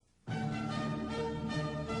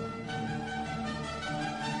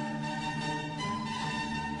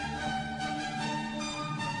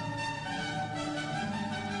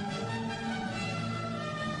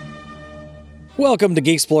Welcome to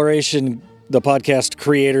Geek Exploration, the podcast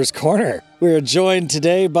Creators Corner. We're joined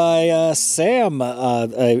today by Sam,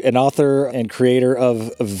 an author and creator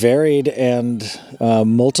of varied and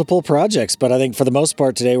multiple projects. But I think for the most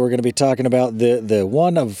part today, we're going to be talking about the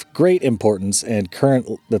one of great importance and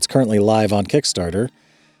that's currently live on Kickstarter,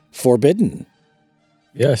 Forbidden.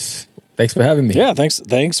 Yes. Thanks for having me. Yeah,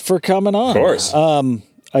 thanks for coming on. Of course.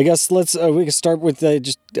 I guess we can start with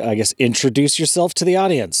introduce yourself to the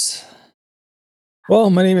audience.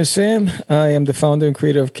 Well, my name is Sam. I am the founder and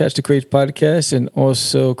creator of Catch the Craze podcast and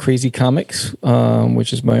also Crazy Comics,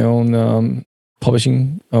 which is my own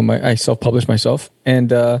publishing. I self-published myself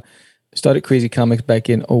and started Crazy Comics back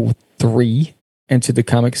in 2003, entered the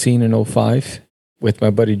comic scene in 2005 with my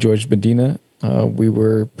buddy George Medina. We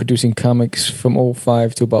were producing comics from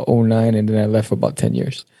 2005 to about 2009, and then I left for about 10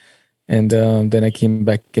 years. And then I came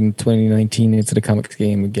back in 2019 into the comics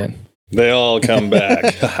game again. They all come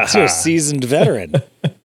back. So you're a seasoned veteran.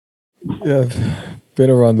 Yeah, been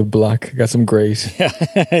around the block. Got some grays. Yeah.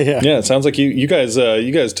 Yeah, it sounds like you guys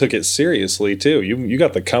took it seriously too. You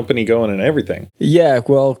got the company going and everything. Yeah,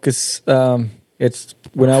 well, because it's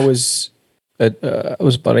when I was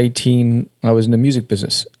about 18. I was in the music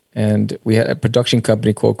business, and we had a production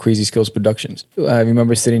company called Crazy Skills Productions. I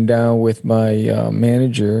remember sitting down with my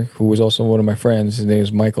manager, who was also one of my friends. His name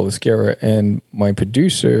is Michael Esquera, and my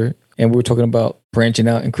producer. And we were talking about branching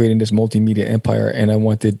out and creating this multimedia empire. And I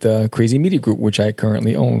wanted Crazy Media Group, which I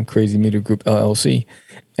currently own, Crazy Media Group LLC.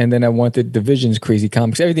 And then I wanted Division's Crazy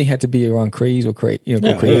Comics. Everything had to be around Craze or Crazy.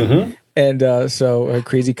 Mm-hmm. And so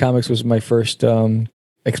Crazy Comics was my first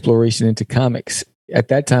exploration into comics. At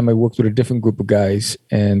that time, I worked with a different group of guys,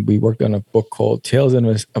 and we worked on a book called Tales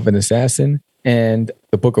of an Assassin and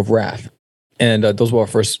the Book of Wrath. And those were our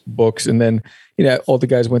first books. And then, all the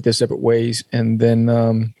guys went their separate ways. And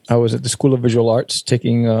then I was at the School of Visual Arts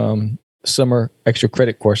taking summer extra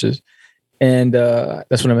credit courses. And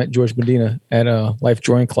that's when I met George Medina at a life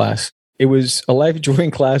drawing class. It was a life drawing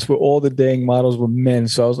class where all the dang models were men.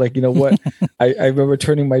 So I was like, you know what? I remember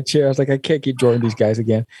turning my chair. I was like, I can't keep drawing these guys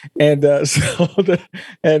again. And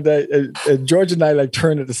George and I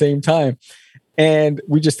turned at the same time. And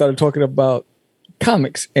we just started talking about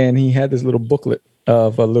comics. And he had this little booklet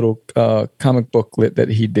of a little comic booklet that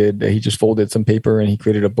he did. That he just folded some paper and he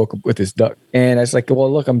created a book with his duck. And I was like,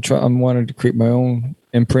 well, look, I'm wanting to create my own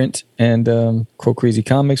imprint and called Crazy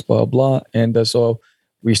Comics, blah, blah. And so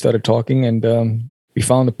we started talking, and we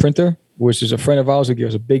found a printer, which is a friend of ours who gave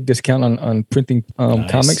us a big discount on printing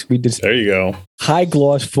Nice. comics. We did There you go. high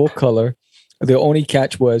gloss, full color. The only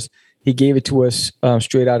catch was he gave it to us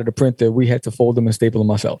straight out of the printer. We had to fold them and staple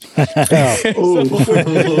them ourselves.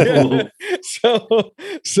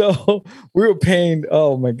 So we were paying.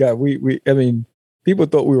 Oh my God, I mean, people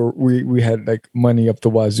thought we had like money up the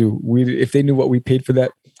wazoo. If they knew what we paid for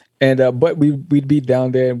that. And but we'd be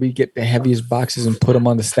down there and we'd get the heaviest boxes and put them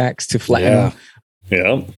on the stacks to flatten them.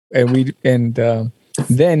 Yeah. And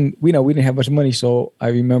then we didn't have much money, so I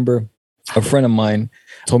remember a friend of mine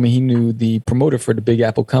told me he knew the promoter for the Big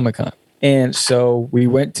Apple Comic Con, and so they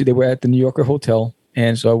were at the New Yorker Hotel.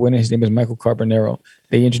 And so I went in. His name is Michael Carbonero.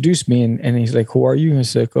 They introduced me, and he's like, "Who are you?" I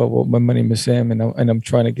said, "Oh, well, my name is Sam, and I'm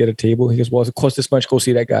trying to get a table." He goes, "Well, it costs this much. Go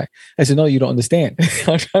see that guy." I said, "No, you don't understand.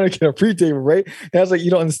 I'm trying to get a free table, right?" And I was like, "You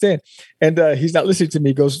don't understand." And he's not listening to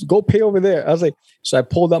me. He goes, "Go pay over there." I was like, so I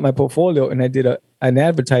pulled out my portfolio and I did an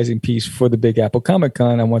advertising piece for the Big Apple Comic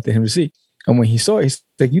Con. I wanted him to see. And when he saw it, he's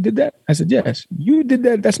like, "You did that?" I said, "Yes, you did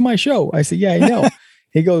that. That's my show." I said, "Yeah, I know."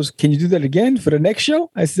 He goes, "Can you do that again for the next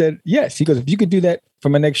show?" I said, "Yes." He goes, "If you could do that for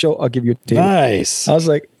my next show, I'll give you a table." Nice. I was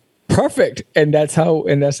like, perfect. And that's how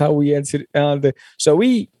we answered. So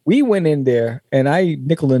we went in there, and I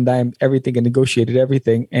nickel and dime everything and negotiated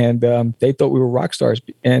everything. And they thought we were rock stars.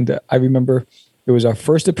 And I remember it was our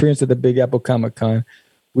first appearance at the Big Apple Comic Con.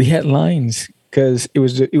 We had lines because it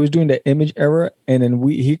was during the Image era. And then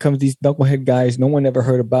here comes these knucklehead guys no one ever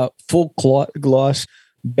heard about, full gloss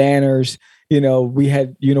banners. We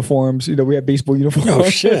had uniforms. We had baseball uniforms. Oh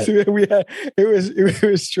shit! It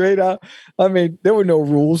was straight out. I mean, there were no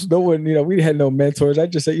rules. No one. We had no mentors. I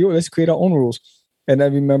just said, let's create our own rules. And I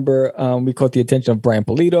remember we caught the attention of Brian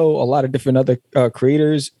Polito, a lot of different other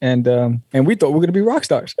creators, and we thought we were going to be rock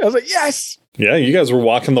stars. I was like, yes. Yeah, you guys were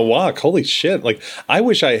walking the walk. Holy shit! Like, I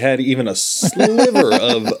wish I had even a sliver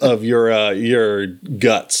of your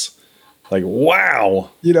guts. Like, wow.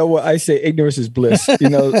 You know what I say? Ignorance is bliss. I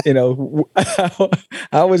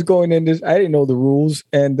was going in this. I didn't know the rules,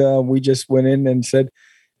 and we just went in and said,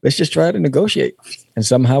 "Let's just try to negotiate." And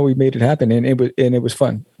somehow we made it happen, and it was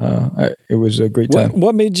fun. It was a great time.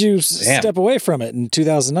 What made you step away from it in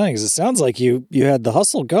 2009? Because it sounds like you had the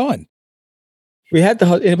hustle going. We had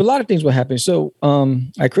a lot of things were happening. So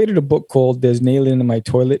I created a book called "There's an Alien in My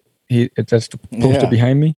Toilet." That's the poster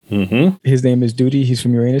behind me. Mm-hmm. His name is Duty. He's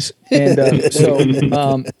from Uranus, and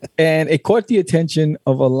and it caught the attention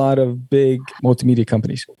of a lot of big multimedia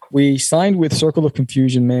companies. We signed with Circle of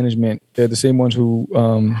Confusion Management. They're the same ones who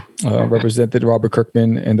represented Robert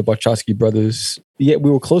Kirkman and the Wachowski brothers. Yet we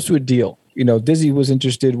were close to a deal. Disney was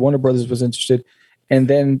interested, Warner Brothers was interested, and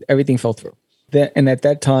then everything fell through. And at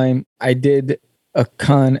that time, I did a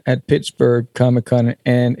con at Pittsburgh Comic Con,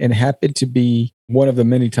 and it happened to be one of the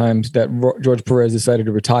many times that George Perez decided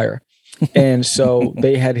to retire. And so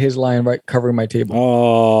they had his line right covering my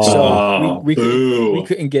table. So we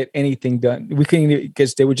couldn't get anything done. We couldn't,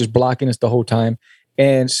 because they were just blocking us the whole time.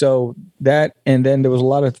 And so that, and then there was a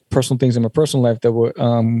lot of personal things in my personal life that were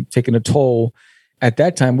taking a toll. At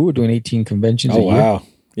that time, we were doing 18 conventions a year. Wow.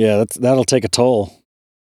 Yeah, that'll take a toll.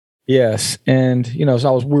 Yes. And,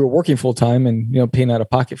 so we were working full time and, paying out of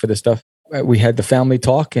pocket for this stuff. We had the family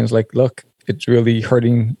talk, and it's like, look, it's really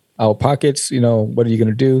hurting our pockets. What are you going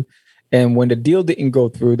to do? And when the deal didn't go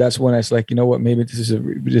through, that's when I was like, you know what, maybe this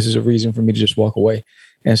is a reason for me to just walk away.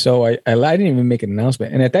 And so I didn't even make an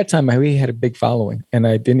announcement. And at that time, I really had a big following, and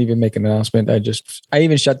I didn't even make an announcement. I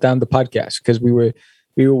even shut down the podcast, because we were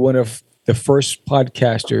one of the first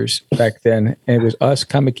podcasters back then. And it was us,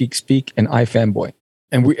 Comic Geek Speak, and iFanboy.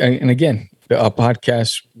 And again, our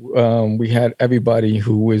podcast, we had everybody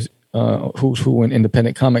who was who's who in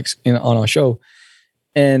independent comics on our show.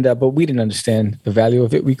 And but we didn't understand the value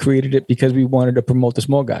of it. We created it because we wanted to promote the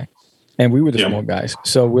small guy, and we were the small guys.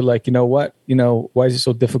 So we're like, you know what? Why is it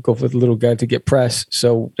so difficult for the little guy to get press?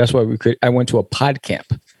 So that's why I went to a pod camp,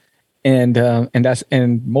 and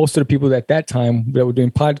most of the people at that time that were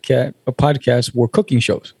doing podcasts were cooking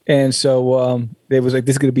shows. And so they was like,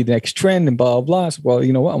 this is going to be the next trend, and blah blah blah. So, well,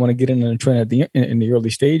 you know what? I want to get in on the trend in the early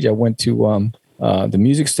stage. I went to the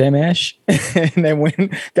Music Samash,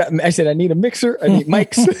 and I said, I need a mixer, I need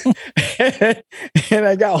mics. And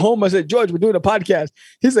I got home, I said, George, we're doing a podcast.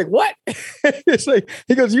 He's like, what? It's like,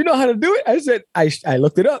 he goes, you know how to do it? I said, I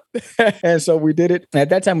looked it up. And so we did it. At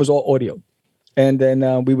that time, it was all audio. And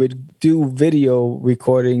then we would do video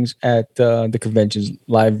recordings at the conventions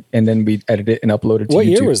live, and then we'd edit it and upload it to YouTube. What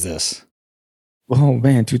year was this? Oh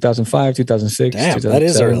man, 2005, 2006. Damn, that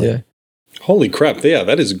is early. Yeah. Holy crap. Yeah,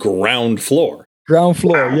 that is ground floor. Ground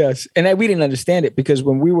floor, yes. And we didn't understand it, because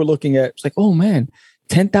when we were looking at, it's like, oh man,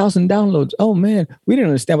 10,000 downloads. Oh man, we didn't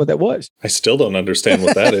understand what that was. I still don't understand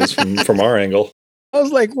what that is from our angle. I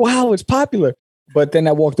was like, wow, it's popular. But then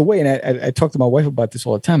I walked away, and I talked to my wife about this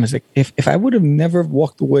all the time. I was like, if I would have never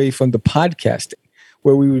walked away from the podcasting,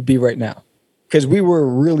 where we would be right now, because we were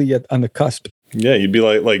really on the cusp. Yeah, you'd be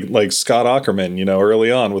like Scott Aukerman,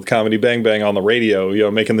 early on with Comedy Bang Bang on the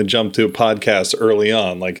radio, making the jump to a podcast early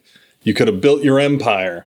on. Like, you could have built your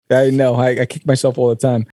empire. I know. I kick myself all the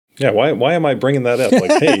time. Yeah, why am I bringing that up?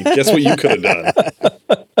 Like, hey, guess what you could have done?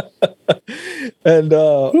 And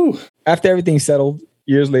after everything settled,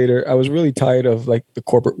 years later, I was really tired of like the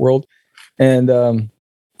corporate world. And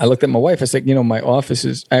I looked at my wife. I said, my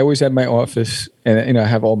office I always had my office, and, I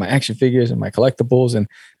have all my action figures and my collectibles. And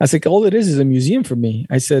I was like, all it is a museum for me.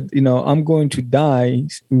 I said, I'm going to die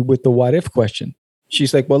with the what if question.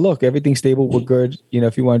 She's like, well, look, everything's stable. We're good.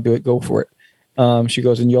 If you want to do it, go for it. She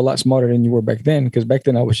goes, and you're a lot smarter than you were back then. Because back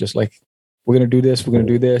then I was just like, we're going to do this. We're going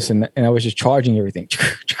to do this. And I was just charging everything.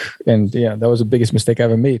 And yeah, that was the biggest mistake I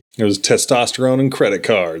ever made. It was testosterone and credit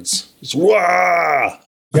cards. It's wah!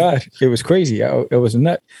 God, it was crazy. It was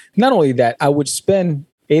nut. Not only that, I would spend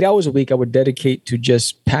 8 hours a week. I would dedicate to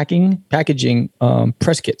just packaging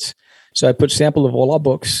press kits. So I put sample of all our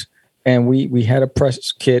books, and we had a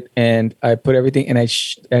press kit, and I put everything, and I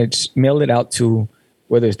mailed it out to,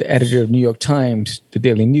 whether it's the editor of New York Times, the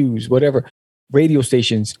Daily News, whatever, radio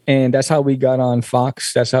stations. And that's how we got on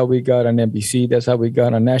Fox. That's how we got on NBC. That's how we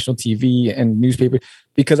got on national TV and newspaper.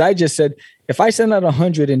 Because I just said, if I send out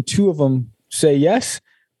 100 and 2 of them say yes,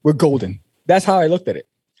 we're golden. That's how I looked at it.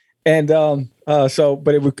 And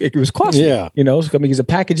but it was costly, because the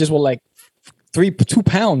packages were like 2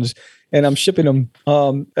 pounds, and I'm shipping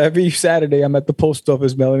them every Saturday. I'm at the post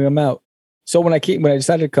office mailing them out. So when I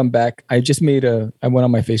decided to come back, I went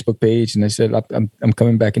on my Facebook page, and I said, I'm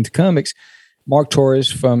coming back into comics. Mark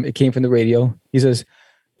Torres It Came From the Radio. He says,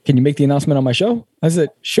 can you make the announcement on my show? I said,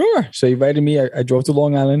 sure. So he invited me. I drove to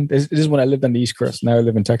Long Island. This is when I lived on the East Coast. Now I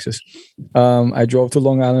live in Texas. I drove to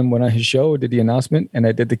Long Island, went on his show, did the announcement, and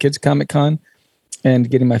I did the Kids Comic Con and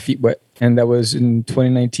getting my feet wet. And that was in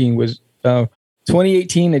 2019 was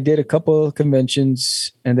 2018, I did a couple of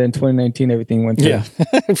conventions, and then 2019, everything went through. Yeah.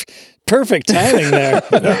 Perfect timing there.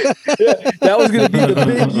 Yeah, that was going to be the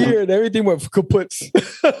big year, and everything went kaput.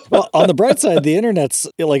 Well, on the bright side, the internet's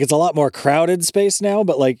like, it's a lot more crowded space now,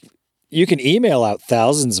 but like you can email out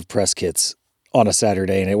thousands of press kits on a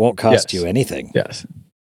Saturday and it won't cost you anything. Yes.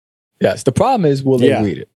 The problem is, will they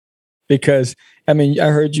read it? Because, I mean, I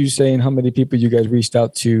heard you saying how many people you guys reached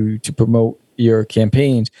out to promote your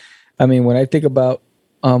campaigns. I mean, when I think about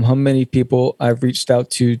how many people I've reached out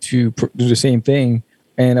to do the same thing,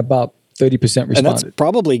 and about 30% responded. And that's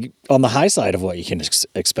probably on the high side of what you can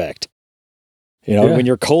expect. You know, when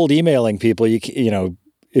you're cold emailing people, you know,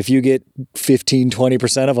 if you get 15,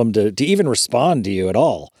 20% of them to even respond to you at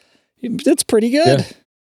all, that's pretty good.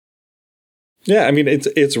 Yeah, I mean,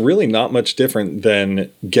 it's really not much different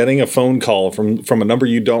than getting a phone call from a number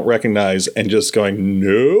you don't recognize and just going,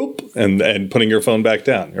 nope, and putting your phone back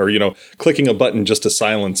down, or, you know, clicking a button just to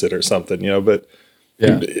silence it or something, you know, but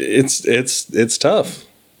it's tough.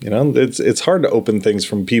 You know, it's hard to open things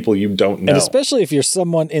from people you don't know. And especially if you're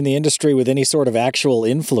someone in the industry with any sort of actual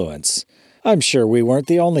influence. I'm sure we weren't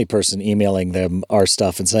the only person emailing them our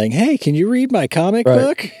stuff and saying, hey, can you read my comic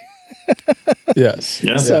book? Yes.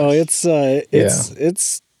 Yeah. So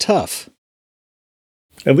it's tough.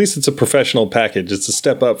 At least it's a professional package. It's a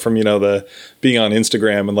step up from, you know, the being on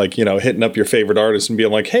Instagram and, like, you know, hitting up your favorite artist and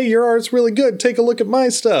being like, hey, your art's really good. Take a look at my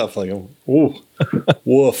stuff. Like, ooh,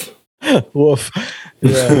 woof. Woof.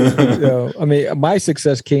 Yeah. I mean, my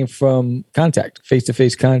success came from contact,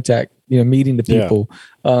 face-to-face contact, you know, meeting the people,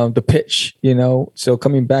 the pitch, you know, so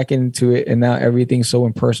coming back into it, and now everything's so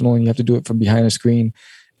impersonal and you have to do it from behind a screen.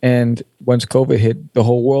 And once COVID hit, the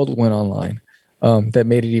whole world went online. That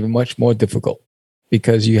made it even much more difficult,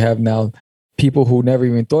 because you have now people who never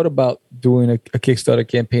even thought about doing a Kickstarter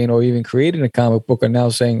campaign or even creating a comic book are now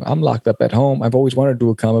saying, I'm locked up at home. I've always wanted to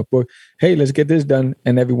do a comic book. Hey, let's get this done.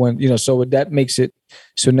 And everyone, you know, so that makes it,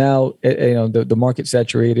 so now, you know, the market's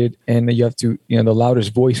saturated, and you have to, you know, the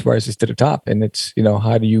loudest voice rises to the top. And it's, you know,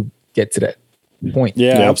 how do you get to that point?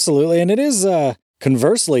 Yeah, absolutely. And it is,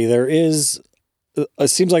 conversely, there is, it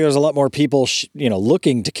seems like there's a lot more people, you know,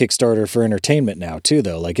 looking to Kickstarter for entertainment now too,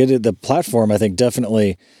 though. Like the platform, I think,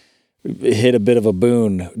 definitely hit a bit of a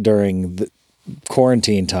boon during the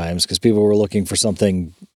quarantine times, because people were looking for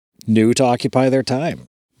something new to occupy their time.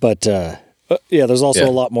 But there's also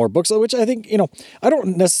a lot more books, which I think, you know, I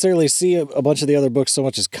don't necessarily see a bunch of the other books so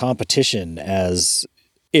much as competition, as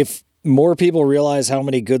if more people realize how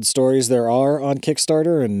many good stories there are on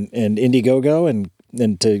Kickstarter and Indiegogo, and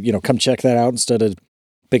to, you know, come check that out instead of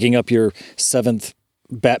picking up your 7th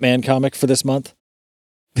Batman comic for this month.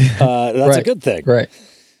 That's a good thing. Right.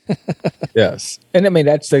 Yes. And I mean,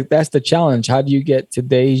 that's the challenge. How do you get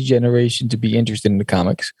today's generation to be interested in the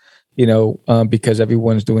comics? You know, because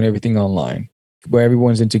everyone's doing everything online, where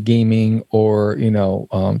everyone's into gaming or, you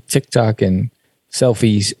know, TikTok and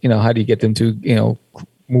selfies. You know, how do you get them to, you know,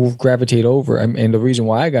 gravitate over? And the reason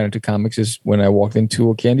why I got into comics is when I walked into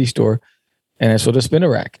a candy store and I saw the spinner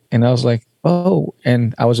rack, and I was like, oh,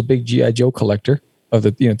 and I was a big G.I. Joe collector of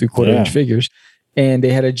the, you know, 3/4 inch figures. And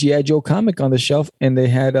they had a G.I. Joe comic on the shelf, and they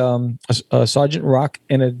had a Sergeant Rock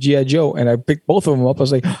and a G.I. Joe. And I picked both of them up. I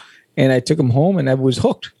was like, and I took them home, and I was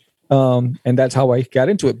hooked. And that's how I got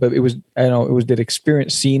into it. But it was, I know, it was that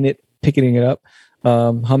experience, seeing it, picking it up.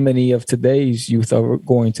 How many of today's youth are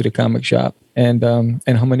going to the comic shop, and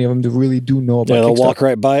how many of them really do know about? Yeah, they'll walk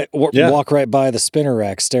right by the spinner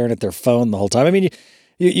rack, staring at their phone the whole time. I mean,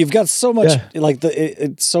 you've got so much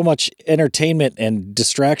so much entertainment and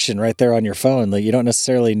distraction right there on your phone that you don't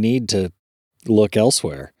necessarily need to look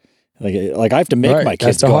elsewhere. Like I have to make my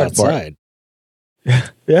kids go outside.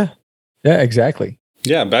 Yeah, exactly.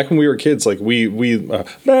 Yeah, back when we were kids, like we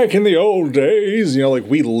back in the old days, you know, like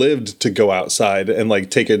we lived to go outside and like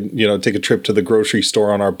take a trip to the grocery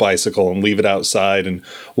store on our bicycle and leave it outside and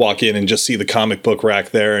walk in and just see the comic book rack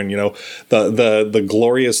there, and, you know, the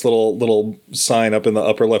glorious little sign up in the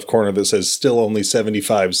upper left corner that says still only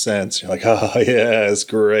 75 cents. You're like, oh yeah, it's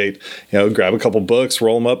great. You know, grab a couple books,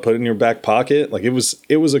 roll them up, put it in your back pocket. Like it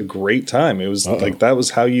was a great time. It was like that was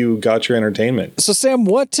how you got your entertainment. So Sam,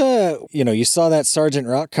 what you know, you saw that Sergeant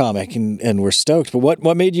Rock comic and were stoked, but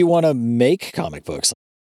what made you want to make comic books?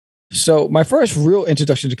 So my first real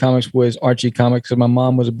introduction to comics was Archie comics. So my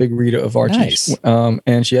mom was a big reader of Archie. Nice.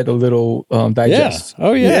 And she had a little digest. Yeah.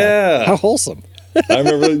 Oh yeah. How wholesome. I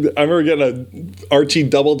remember getting a Archie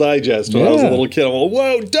double digest when I was a little kid. I'm like,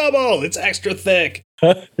 whoa, double! It's extra thick.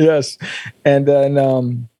 Yes. And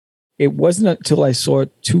then it wasn't until I saw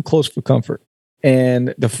Too Close for Comfort.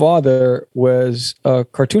 And the father was a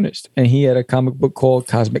cartoonist, and he had a comic book called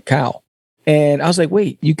Cosmic Cow. And I was like,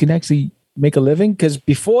 wait, you can actually make a living? Because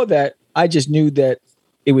before that, I just knew that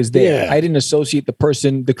it was there. Yeah. I didn't associate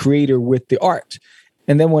the creator with the art.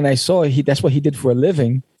 And then when I saw that's what he did for a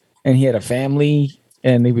living, and he had a family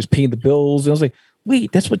and he was paying the bills. And I was like,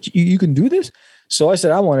 wait, that's what you can do this? So I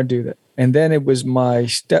said, I want to do that. And then it was my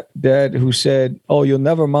stepdad who said, oh, you'll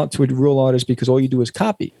never amount to a real artist because all you do is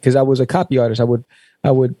copy. Because I was a copy artist. I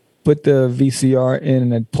would put the VCR in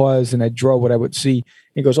and I'd pause and I'd draw what I would see.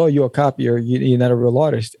 He goes, oh, you're a copier. You're not a real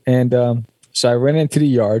artist. And so I ran into the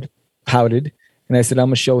yard, pouted, and I said, I'm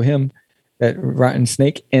going to show him that rotten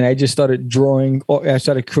snake. And I just started drawing. I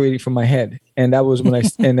started creating from my head. And that was when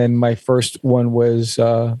and then my first one was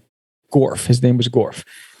Gorf. His name was Gorf.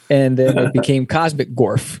 And then it became Cosmic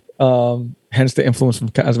Gorf, hence the influence from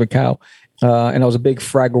Cosmic Cow. And I was a big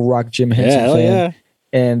Fraggle Rock Jim Henson fan.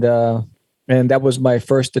 Yeah. And that was my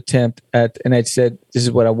first attempt and I said, this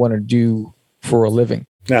is what I want to do for a living.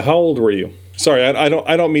 Now, how old were you? Sorry, I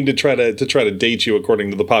don't mean to try to date you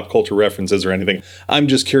according to the pop culture references or anything. I'm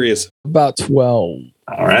just curious. About 12.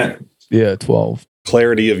 All right. Yeah, 12.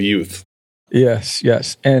 Clarity of youth.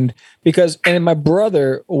 Yes. And my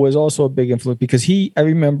brother was also a big influence because I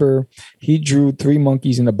remember he drew 3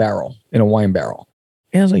 monkeys in a wine barrel.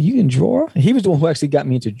 And I was like, you can draw? He was the one who actually got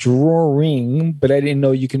me into drawing, but I didn't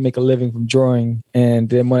know you can make a living from drawing. And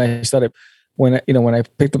then when I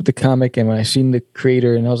picked up the comic and when I seen the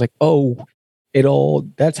creator and I was like, oh,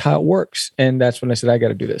 that's how it works. And that's when I said, I got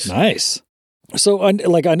to do this. Nice. So I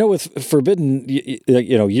know with Forbidden,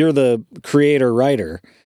 you're the creator writer.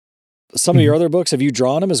 Some of your other books, have you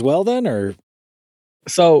drawn them as well then, or?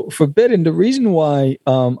 So Forbidden, the reason why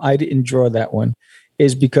I didn't draw that one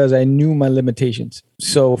is because I knew my limitations.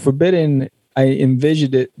 So Forbidden, I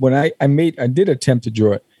envisioned it when I did attempt to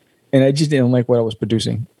draw it, and I just didn't like what I was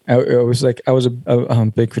producing. I was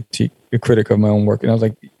a big critic of my own work, and I was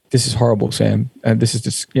like, this is horrible, Sam. This is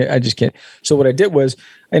just, I just can't. So what I did was,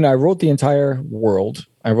 I wrote the entire world.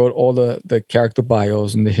 I wrote all the character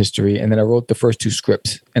bios and the history, and then I wrote the first 2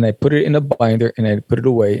 scripts, and I put it in a binder, and I put it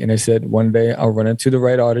away, and I said, one day I'll run into the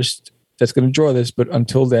right artist that's going to draw this, but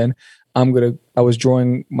until then, I was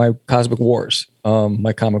drawing my Cosmic Wars,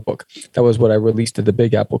 my comic book. That was what I released at the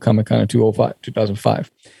Big Apple Comic Con in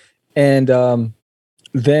 2005. And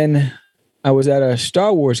then I was at a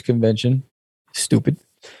Star Wars convention. Stupid.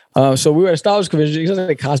 So we were at a Star Wars convention. It was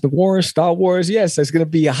like Cosmic Wars, Star Wars. Yes, it's going to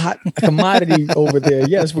be a hot commodity over there.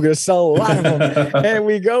 Yes, we're going to sell a lot of them. And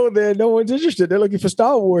we go there. No one's interested. They're looking for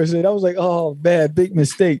Star Wars. And I was like, oh, man, big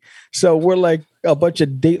mistake. So we're like a bunch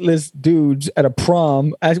of dateless dudes at a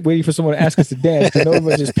prom waiting for someone to ask us to dance. And no one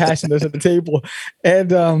was just passing us at the table. And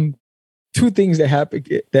 2 things that happened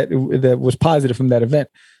that was positive from that event.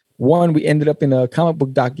 One, we ended up in a comic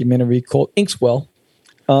book documentary called Inkswell.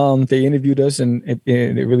 They interviewed us and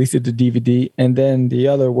they released it to DVD. And then the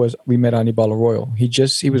other was we met Anibal Arroyo. He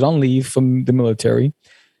was on leave from the military.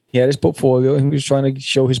 He had his portfolio and he was trying to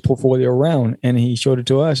show his portfolio around and he showed it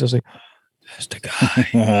to us. I was like, that's the guy.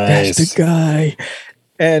 Nice. That's the guy.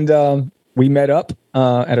 And we met up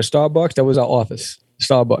at a Starbucks. That was our office,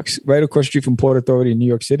 Starbucks, right across the street from Port Authority in New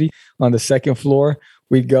York City on the 2nd floor.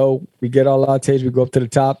 We get our lattes, we go up to the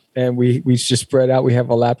top and we just spread out. We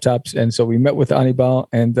have our laptops. And so we met with Anibal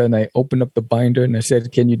and then I opened up the binder and I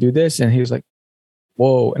said, can you do this? And he was like,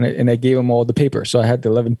 whoa. And I gave him all the paper. So I had the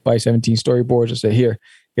 11 by 17 storyboards. I said,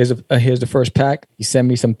 here's the first pack. He sent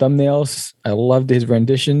me some thumbnails. I loved his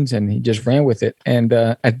renditions and he just ran with it. And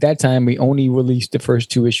at that time, we only released the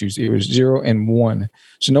first 2 issues. It was 0 and 1.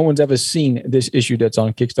 So no one's ever seen this issue that's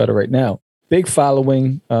on Kickstarter right now. Big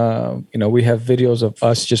following. We have videos of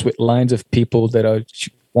us just with lines of people that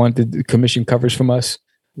wanted to commission covers from us.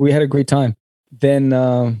 We had a great time. Then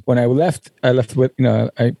when I left with,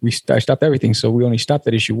 I stopped everything. So we only stopped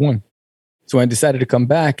at issue 1. So when I decided to come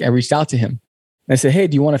back, I reached out to him. And I said, hey,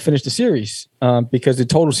 do you want to finish the series? Because the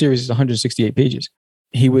total series is 168 pages.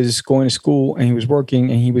 He was going to school and he was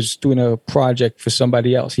working and he was doing a project for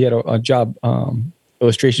somebody else. He had a job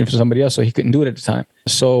illustration for somebody else, so he couldn't do it at the time.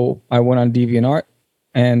 So I went on DeviantArt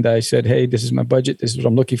and I said, hey, this is my budget. This is what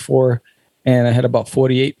I'm looking for. And I had about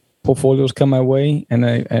 48 portfolios come my way. And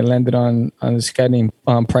I landed on this guy named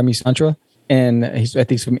Prime Santra. And I think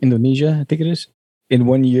he's from Indonesia, I think it is. In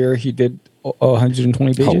 1 year, he did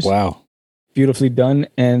 120 pages. Oh, wow. Beautifully done.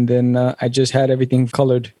 And then I just had everything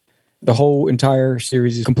colored. The whole entire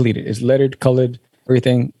series is completed. It's lettered, colored,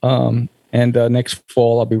 everything. And next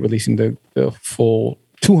fall, I'll be releasing the full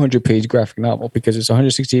 200-page graphic novel because it's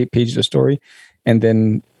 168 pages of story. And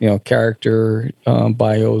then, character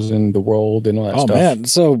bios and the world and all that stuff. Oh, man.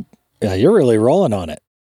 So you're really rolling on it.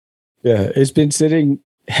 Yeah. It's been sitting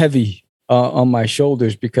heavy on my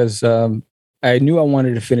shoulders because I knew I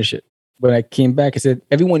wanted to finish it. When I came back, I said,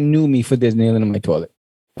 everyone knew me for There's an Alien in My Toilet.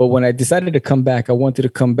 But when I decided to come back, I wanted to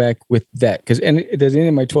come back with that. Because There's an Alien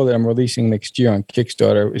in My Toilet I'm releasing next year on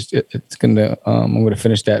Kickstarter. It's gonna I'm going to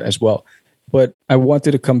finish that as well. But I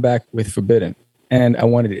wanted to come back with Forbidden, and I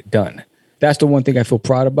wanted it done. That's the one thing I feel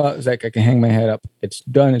proud about, is like I can hang my head up. It's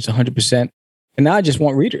done. It's 100%. And now I just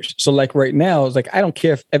want readers. So like right now, it's like, I don't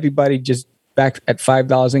care if everybody just back at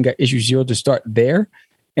 $5 and got issue 0 to start there.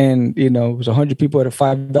 And, it was 100 people at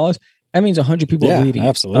 $5. That means 100 people are reading.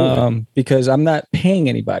 Absolutely. Because I'm not paying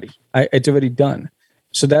anybody. It's already done.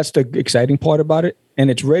 So that's the exciting part about it. And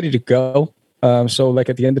it's ready to go. So like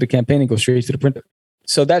at the end of the campaign, it goes straight to the printer.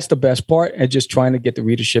 So that's the best part. And just trying to get the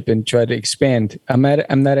readership and try to expand. I'm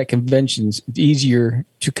not at conventions. It's easier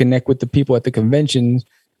to connect with the people at the conventions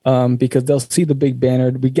because they'll see the big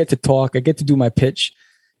banner. We get to talk. I get to do my pitch.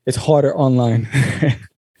 It's harder online.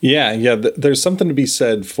 Yeah. There's something to be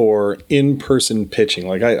said for in-person pitching.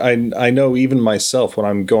 Like I know even myself, when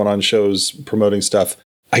I'm going on shows promoting stuff,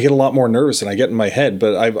 I get a lot more nervous and I get in my head.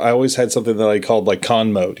 But I always had something that I called like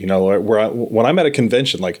con mode, where when I'm at a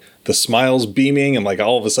convention, like the smile's beaming and like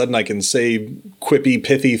all of a sudden I can say quippy,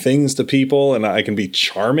 pithy things to people and I can be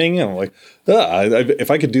charming. And I'm like, if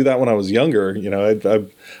I could do that when I was younger,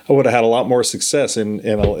 I would have had a lot more success in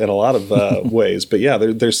a lot of ways. But yeah,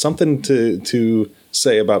 there's something to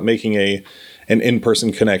say about making an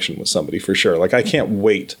in-person connection with somebody for sure. Like I can't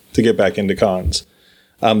wait to get back into cons.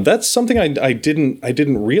 That's something I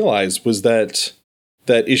didn't realize was that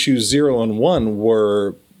issues 0 and 1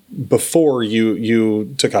 were before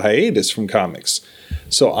you took a hiatus from comics.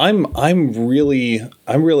 So I'm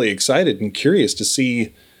really excited and curious to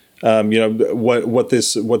see what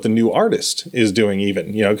the new artist is doing,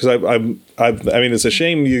 even, because I mean, it's a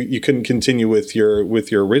shame you couldn't continue with your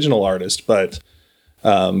original artist, but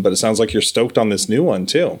it sounds like you're stoked on this new one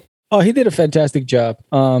too. Oh, he did a fantastic job.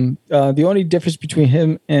 The only difference between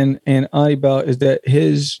him and Anibal is that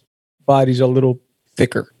his body's a little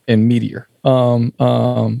thicker and meatier.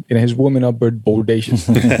 And his women are bodacious.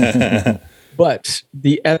 But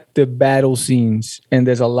the battle scenes, and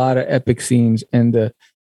there's a lot of epic scenes, and the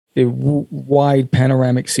wide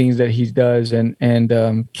panoramic scenes that he does,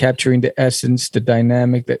 and capturing the essence, the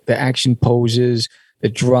dynamic, the action poses, the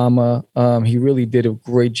drama. He really did a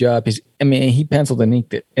great job. He penciled and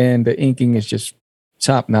inked it, and the inking is just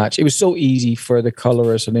top notch. It was so easy for the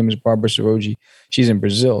colorist. Her name is Barbara Soroji. She's in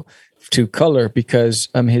Brazil, to color because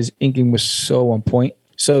his inking was so on point.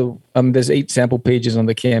 So there's 8 sample pages on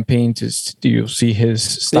the campaign you'll see his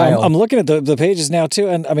style. Yeah, I'm looking at the pages now too,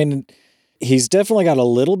 and I mean, he's definitely got a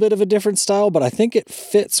little bit of a different style, but I think it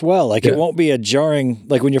fits well. Like it won't be a jarring,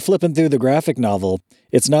 like when you're flipping through the graphic novel,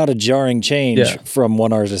 it's not a jarring change from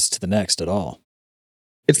one artist to the next at all.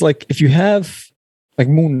 It's like if you have like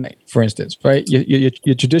Moon Knight, for instance, right?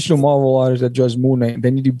 Your traditional Marvel artist that draws Moon Knight,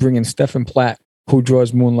 then you bring in Stephen Platt, who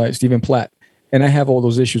draws Moonlight, Stephen Platt. And I have all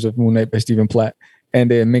those issues of Moon Knight by Stephen Platt. And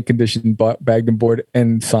they're in mint condition, bagged and board,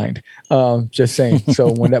 and signed. Just saying. So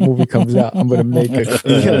when that movie comes out, I'm going to make it.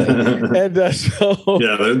 And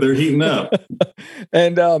yeah, they're heating up.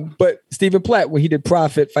 And but Stephen Platt, when he did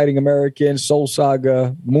Prophet, Fighting American, Soul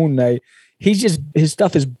Saga, Moon Knight, his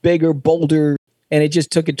stuff is bigger, bolder, and it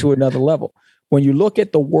just took it to another level. When you look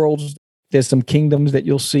at the worlds, there's some kingdoms that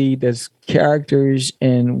you'll see. There's characters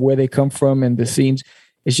and where they come from, and the scenes.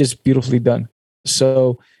 It's just beautifully done.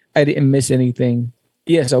 So I didn't miss anything.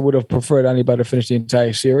 Yes, I would have preferred anybody to finish the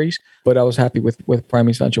entire series, but I was happy with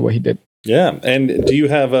Prime Sancho, what he did. Yeah, and do you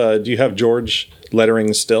have George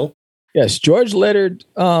lettering still? Yes, George lettered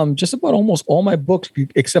just about almost all my books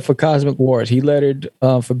except for Cosmic Wars. He lettered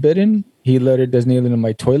Forbidden. He lettered There's an Alien in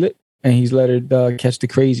My Toilet, and he's lettered Catch the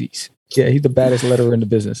Crazies. Yeah, he's the baddest letterer in the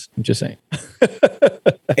business. I'm just saying.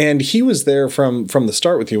 And he was there from the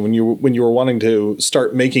start with you when you were wanting to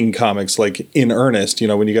start making comics like in earnest.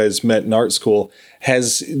 When you guys met in art school.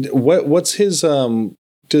 What's his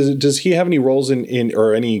does he have any roles in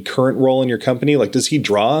or any current role in your company? Like, does he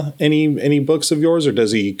draw any books of yours, or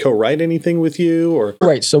does he co-write anything with you? Or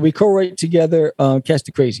right, so we co-write together Catch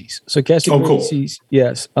the Crazies. So Catch the Crazies, cool.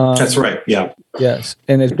 Yes, that's right. Yeah, yes,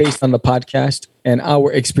 and it's based on the podcast and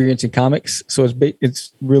our experience in comics. So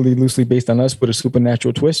it's really loosely based on us with a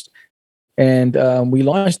supernatural twist. And we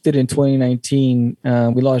launched it in 2019.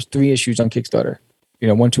 We launched 3 issues on Kickstarter.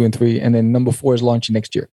 1, 2, and 3, and then number 4 is launching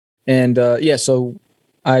next year. And so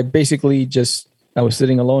I basically I was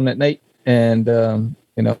sitting alone at night and,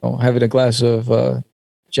 having a glass of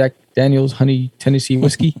Jack Daniel's Honey Tennessee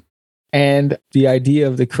whiskey. And the idea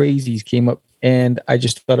of the Crazies came up, and I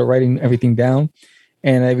just started writing everything down.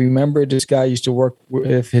 And I remember this guy I used to work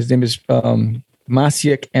with. His name is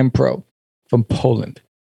Maciek Empro from Poland.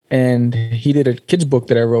 And he did a kid's book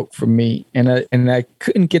that I wrote for me. And I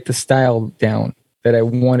couldn't get the style down that I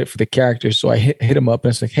wanted for the characters. So I hit him up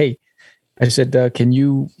and it's like, hey, I said, can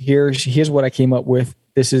you, here's what I came up with.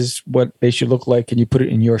 This is what they should look like. Can you put it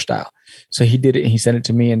in your style? So he did it and he sent it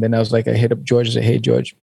to me. And then I was like, I hit up George and said, hey,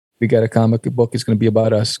 George, we got a comic book. It's going to be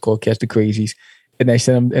about us called Catch the Crazies. And I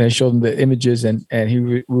sent him and I showed him the images and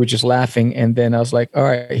we were just laughing. And then I was like, all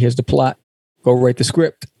right, here's the plot. Go write the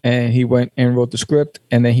script. And he went and wrote the script.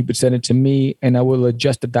 And then he would send it to me and I will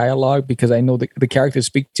adjust the dialogue because I know the characters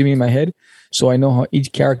speak to me in my head. So I know how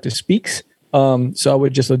each character speaks. So I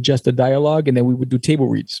would just adjust the dialogue and then we would do table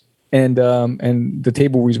reads. And the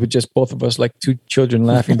table reads with just both of us, like two children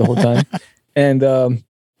laughing the whole time. And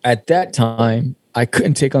at that time, I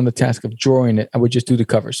couldn't take on the task of drawing it. I would just do the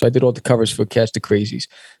covers. So I did all the covers for Catch the Crazies.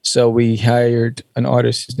 So we hired an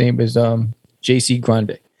artist. His name is JC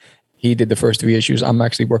Grande. He did the first 3 issues. I'm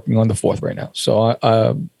actually working on the 4th right now. So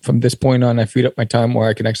from this point on, I freed up my time where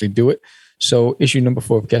I can actually do it. So issue number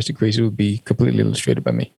 4 of Catch the Crazies would be completely illustrated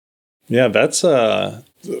by me. Yeah, that's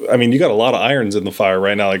I mean, you got a lot of irons in the fire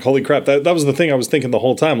right now. Like, holy crap, that was the thing I was thinking the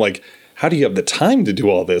whole time. Like, how do you have the time to do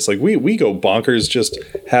all this? Like, we go bonkers just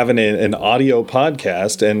having an audio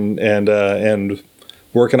podcast and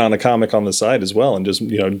working on a comic on the side as well, and just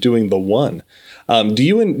doing the one. Do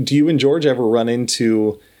you and George ever run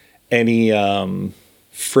into any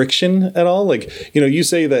friction at all? Like, you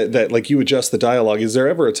say that like you adjust the dialogue. Is there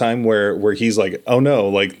ever a time where he's like, oh no,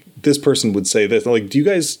 like this person would say this? Like, do you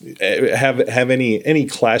guys have any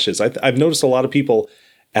clashes? I've noticed a lot of people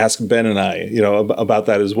ask Ben and I, about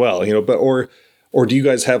that as well, but or do you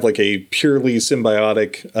guys have like a purely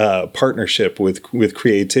symbiotic partnership with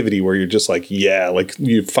creativity where you're just like, yeah, like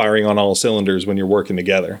you're firing on all cylinders when you're working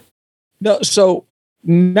together? No, so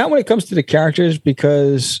not when it comes to the characters,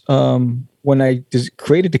 because when I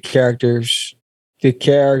created the characters,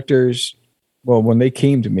 well, when they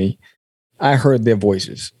came to me, I heard their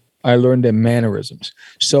voices. I learned their mannerisms.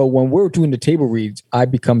 So when we're doing the table reads, I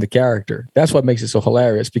become the character. That's what makes it so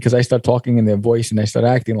hilarious, because I start talking in their voice and I start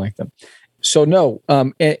acting like them. So no,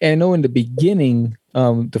 and I know in the beginning,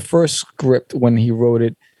 the first script, when he wrote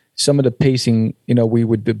it, some of the pacing, we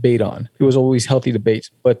would debate on. It was always healthy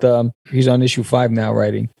debates, but he's on issue 5 now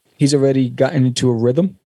writing. He's already gotten into a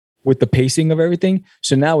rhythm with the pacing of everything.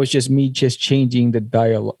 So now it's just me just changing the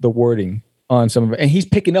dialogue, the wording on some of it. And he's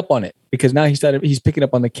picking up on it because now he's picking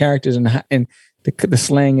up on the characters and the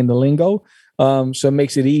slang and the lingo. So it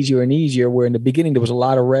makes it easier and easier, where in the beginning there was a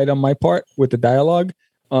lot of red on my part with the dialogue.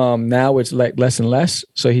 Now it's like less and less.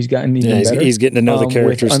 So he's gotten even better. He's getting to know the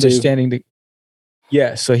characters understanding too.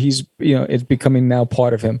 So he's, it's becoming now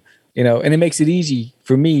part of him, and it makes it easy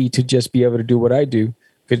for me to just be able to do what I do,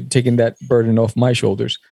 because taking that burden off my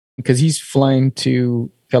shoulders, because he's flying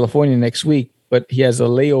to California next week, but he has a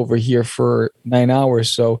layover here for 9 hours.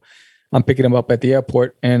 So I'm picking him up at the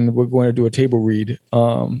airport and we're going to do a table read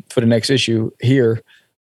for the next issue here.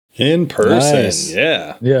 In person. Nice.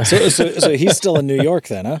 Yeah. Yeah. So he's still in New York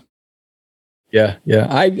then, huh? Yeah. Yeah.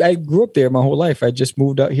 I grew up there my whole life. I just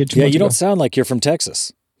moved out here 2 months ago. Yeah, you don't sound like you're from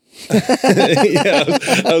Texas. Yeah,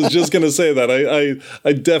 I was just going to say that.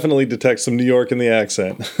 I definitely detect some New York in the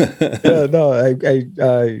accent.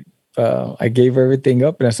 I gave everything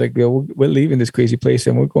up and I was like, we're leaving this crazy place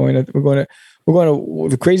and we're going to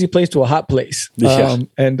the crazy place to a hot place.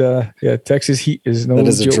 Texas heat is no joke. That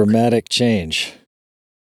is a dramatic change.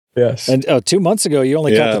 Yes. And 2 months ago, you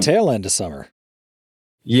only caught the tail end of summer.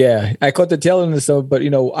 Yeah, I caught the tail end of the summer, but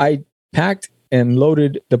I packed and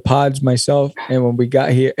loaded the pods myself. And when we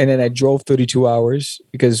got here, and then I drove 32 hours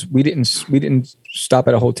because we didn't stop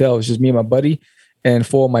at a hotel. It was just me and my buddy and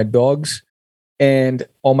 4 of my dogs. And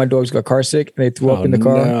all my dogs got car sick and they threw up in the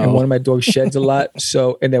car. No. And one of my dogs sheds a lot.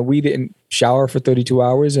 And then we didn't shower for 32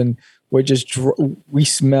 hours and we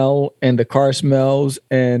smell and the car smells.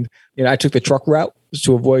 And, I took the truck route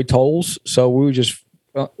to avoid tolls. So we were just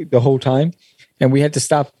the whole time. And we had to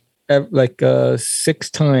stop 6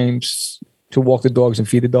 times to walk the dogs and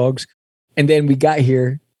feed the dogs. And then we got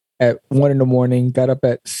here at 1 a.m, got up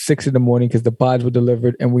at 6 a.m. because the pods were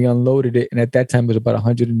delivered and we unloaded it. And at that time it was about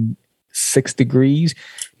 106 degrees.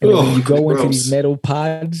 And when you go into these metal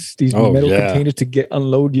pods, these metal containers to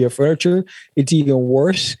unload your furniture, it's even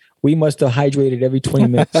worse. We must have hydrated every 20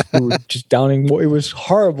 minutes. We were just downing more. It was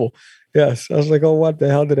horrible. Yes. I was like, oh, what the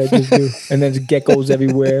hell did I just do? And then there's geckos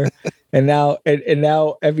everywhere. And now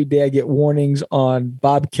every day I get warnings on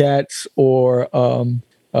bobcats or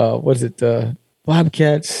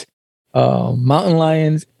bobcats, mountain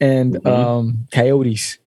lions, and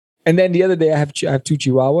coyotes. And then the other day, I have 2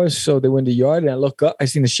 chihuahuas. So they were in the yard, and I look up. I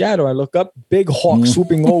seen the shadow. I look up, big hawk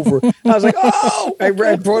swooping over. I was like, "Oh!" I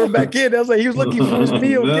brought him back in. I was like, he was looking for his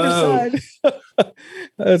meal. Get aside.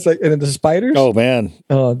 It's like, and then the spiders. Oh man,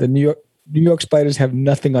 the New York spiders have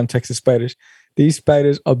nothing on Texas spiders. These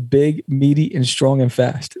spiders are big, meaty, and strong and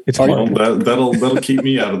fast. It's that'll keep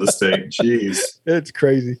me out of the state. Jeez, it's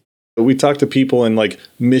crazy. We talk to people in like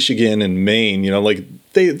Michigan and Maine, like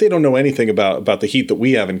they don't know anything about the heat that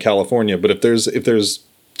we have in California. But if there's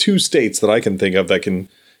 2 states that I can think of that can,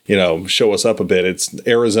 show us up a bit, it's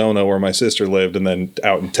Arizona, where my sister lived, and then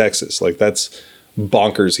out in Texas. Like that's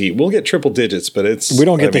bonkers heat. We'll get triple digits, but we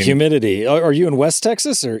don't get the humidity. Are you in West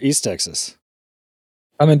Texas or East Texas?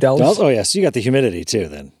 I'm in Dallas. Oh yeah, so you got the humidity too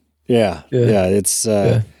then. Yeah. It's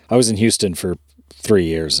I was in Houston for 3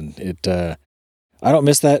 years, and I don't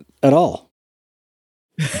miss that at all.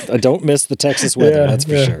 I don't miss the Texas weather, that's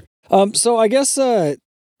for sure. So I guess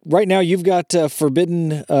right now you've got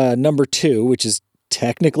Forbidden number 2, which is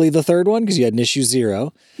technically the 3rd one because you had an issue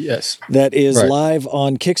 0. Yes. That is live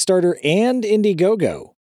on Kickstarter and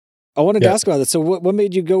Indiegogo. I wanted to ask about that. So what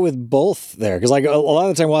made you go with both there? Because like a lot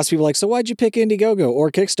of the time we'll ask people like, so why'd you pick Indiegogo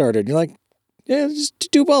or Kickstarter? And you're like, yeah,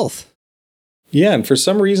 just do both. Yeah, and for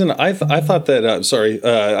some reason I thought that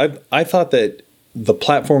I thought that the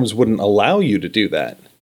platforms wouldn't allow you to do that.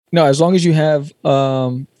 No, as long as you have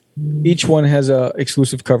each one has a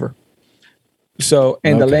exclusive cover. So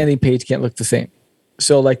the landing page can't look the same.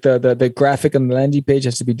 So like the graphic on the landing page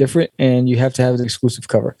has to be different, and you have to have an exclusive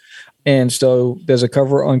cover. And so there's a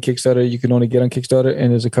cover on Kickstarter you can only get on Kickstarter,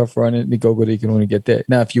 and there's a cover on Indiegogo that you can only get there.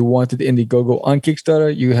 Now, if you wanted the Indiegogo on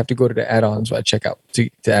Kickstarter, you have to go to the add-ons at checkout to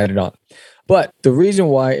add it on. But the reason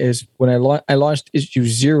why is when I launched issue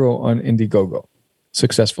 0 on Indiegogo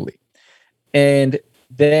successfully. And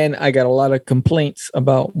then I got a lot of complaints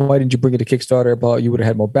about why didn't you bring it to Kickstarter, about you would have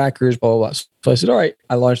had more backers, blah, blah, blah. So I said, all right,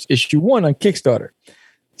 I launched issue 1 on Kickstarter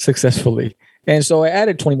successfully. And so I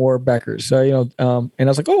added 20 more backers, and I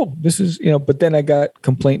was like, oh, this is, but then I got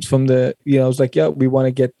complaints from I was like, yeah, we want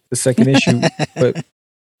to get the second issue, but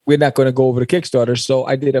we're not going to go over to Kickstarter. So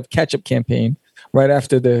I did a catch-up campaign right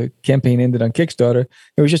after the campaign ended on Kickstarter.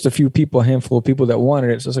 It was just a handful of people that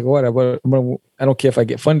wanted it. So I was like, what? I don't care if I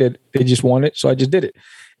get funded. They just want it. So I just did it.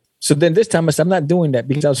 So then this time I said, I'm not doing that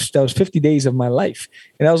because that was 50 days of my life.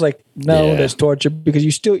 And I was like, no, that's torture, because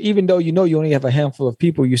you still, even though you only have a handful of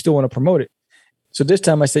people, you still want to promote it. So this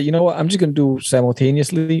time I said, you know what, I'm just going to do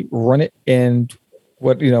simultaneously, run it, and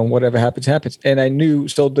whatever happens, happens. And I knew,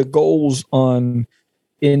 so the goals on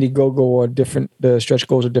Indiegogo are different. The stretch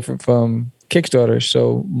goals are different from Kickstarter.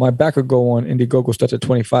 So my backer goal on Indiegogo starts at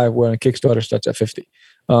 25, where on Kickstarter starts at 50.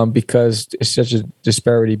 Because it's such a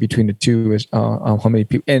disparity between the two is how many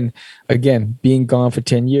people. And again, being gone for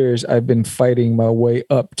 10 years, I've been fighting my way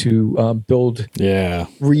up to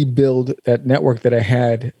rebuild that network that I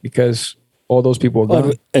had, because all those people are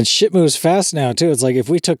gone. And shit moves fast now too. It's like if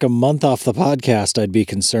we took a month off the podcast, I'd be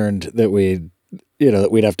concerned that we'd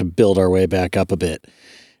have to build our way back up a bit.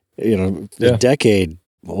 A decade.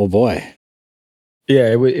 Oh boy. Yeah,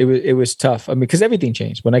 it was tough. I mean, because everything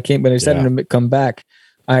changed when I decided to come back.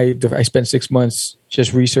 I spent 6 months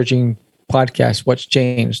just researching podcasts, what's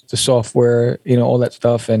changed, the software, all that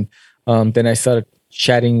stuff, and then I started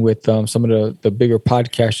chatting with some of the bigger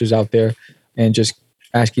podcasters out there, and just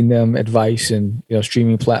asking them advice and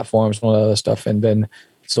streaming platforms and all that other stuff. And then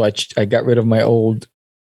so I got rid of my old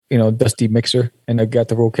dusty mixer, and I got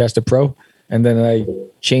the Rodecaster Pro. And then I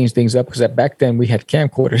changed things up because back then we had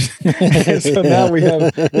camcorders. So now we have,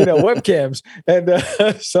 webcams.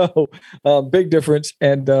 And so big difference.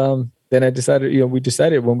 And then I decided, we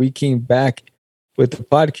decided when we came back with the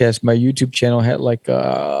podcast, my YouTube channel had like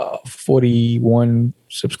 41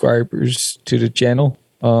 subscribers to the channel.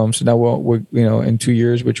 So now we're in 2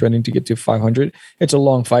 years, we're trying to get to 500. It's a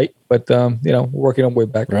long fight, but, we're working our way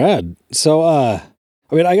back. Rad. So,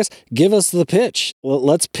 I guess give us the pitch. Well,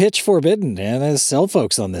 let's pitch Forbidden and sell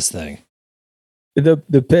folks on this thing.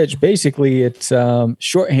 The pitch, basically, it's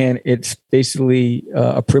shorthand. It's basically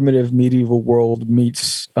a primitive medieval world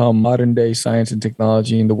meets modern day science and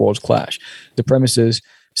technology, and the worlds clash. The premise is,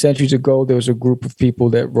 centuries ago, there was a group of people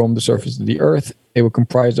that roamed the surface of the earth. They were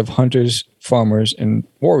comprised of hunters, farmers, and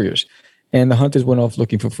warriors. And the hunters went off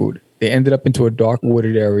looking for food. They ended up into a dark,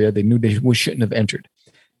 wooded area they knew they shouldn't have entered.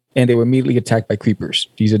 And they were immediately attacked by creepers.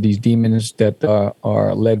 These are these demons that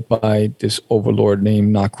are led by this overlord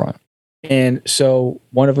named Nokron. And so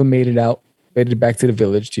one of them made it back to the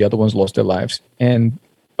village. The other ones lost their lives. And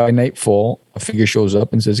by nightfall, a figure shows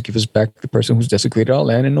up and says, give us back the person who's desecrated our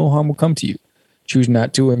land, and no harm will come to you. Choose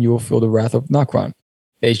not to, and you will feel the wrath of Nokron.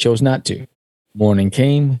 They chose not to. Morning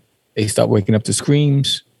came. They start waking up to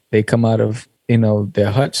screams. They come out of,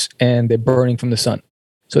 their huts and they're burning from the sun.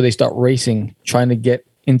 So they start racing, trying to get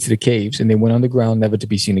into the caves, and they went underground, never to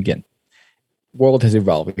be seen again. World has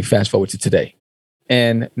evolved. We fast forward to today.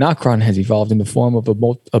 And Nokron has evolved in the form of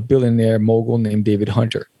a billionaire mogul named David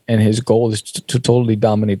Hunter. And his goal is to totally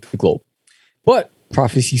dominate the globe. But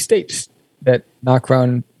prophecy states that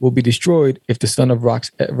Nokron will be destroyed if the Son of Rocks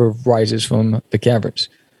ever rises from the caverns.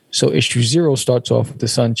 So issue 0 starts off with the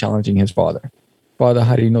son challenging his father. Father,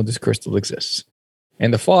 how do you know this crystal exists?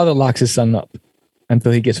 And the father locks his son up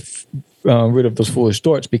until he gets rid of those foolish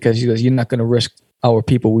thoughts, because he goes, you're not going to risk our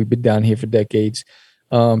people. We've been down here for decades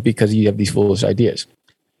because you have these foolish ideas.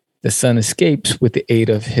 The son escapes with the aid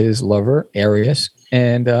of his lover, Arius,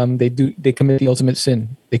 and they commit the ultimate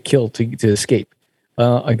sin. They kill to escape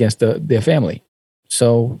against their family.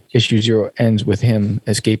 So issue 0 ends with him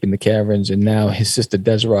escaping the caverns, and now his sister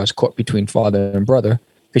Desiree is caught between father and brother,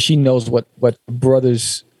 because she knows what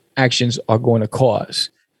brother's actions are going to cause.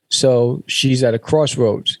 So she's at a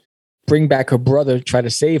crossroads. Bring back her brother, try to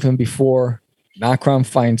save him before Nokron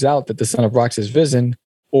finds out that the Son of Rocks has risen,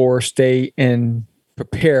 or stay and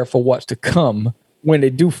prepare for what's to come when they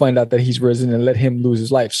do find out that he's risen and let him lose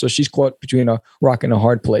his life. So she's caught between a rock and a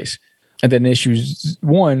hard place. And then issue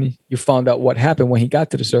 1, you found out what happened when he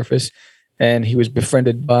got to the surface, and he was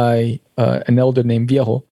befriended by an elder named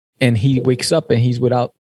Viejo, and he wakes up and he's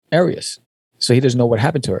without Arius. So he doesn't know what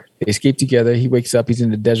happened to her. They escape together. He wakes up, he's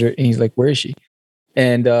in the desert, and he's like, where is she?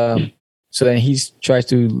 And so then he tries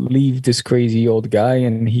to leave this crazy old guy,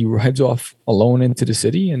 and he heads off alone into the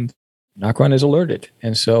city, and Nokron is alerted.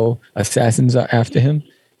 And so assassins are after him.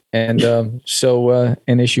 And so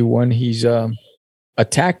in issue 1, he's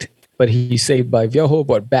attacked, but he's saved by Viejo,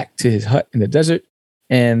 brought back to his hut in the desert.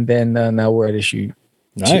 And then now we're at issue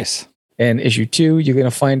 2. And issue 2, you're going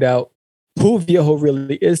to find out who Viejo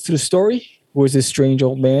really is to the story. Who is this strange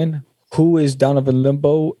old man? Who is Donovan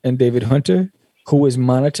Limbo and David Hunter? Who is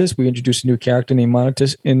Monetus? We introduced a new character named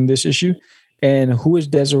Monetus in this issue. And who is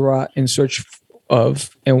Desiree in search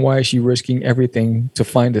of, and why is she risking everything to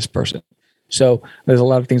find this person? So there's a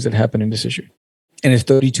lot of things that happen in this issue. And it's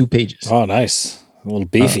 32 pages. Oh, nice. A little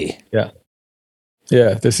beefy. Yeah.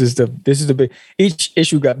 Yeah, this is the big. Each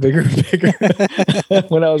issue got bigger and bigger.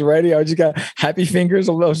 When I was writing, I just got happy fingers.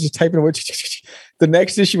 I was just typing away. The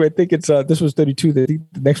next issue, I think it's this was 32. The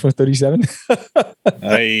next one's 37.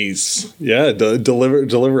 Nice, yeah.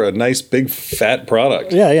 Deliver a nice big fat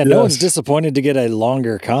product. Yeah. Yes. No one's disappointed to get a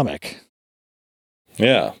longer comic.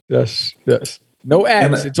 Yeah. Yes. No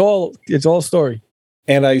ads. It's all story.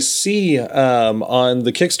 And I see on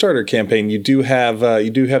the Kickstarter campaign, you do have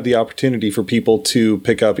the opportunity for people to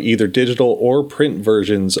pick up either digital or print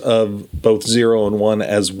versions of both 0 and 1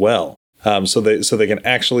 as well, so they can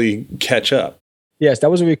actually catch up. Yes, that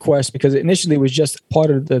was a request, because initially it was just part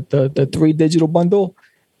of the 3 digital bundle,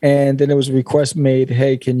 and then there was a request made,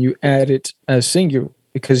 hey, can you add it as singular?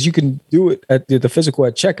 Because you can do it at the physical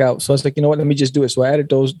at checkout. So I was like, you know what, let me just do it. So I added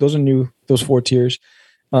those. Those are new, those 4 tiers.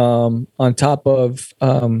 On top of,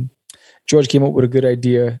 George came up with a good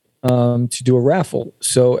idea to do a raffle.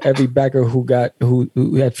 So every backer who had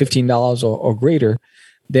 $15 or greater,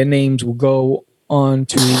 their names will go on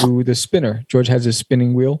to the spinner. George has a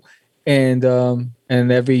spinning wheel, and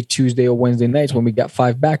every Tuesday or Wednesday nights, when we got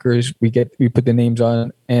 5 backers, we put the names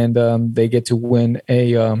on, and they get to win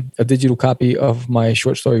a digital copy of my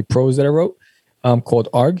short story prose that I wrote, called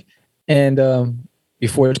ARG, and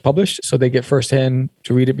before it's published, so they get firsthand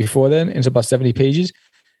to read it before then. It's about 70 pages,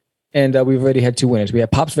 and we've already had 2 winners. We had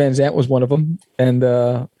Pops Van Zant was one of them,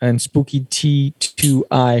 and Spooky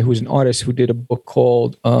T2I, who's an artist who did a book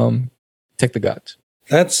called Tech the Gods.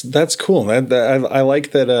 That's cool. I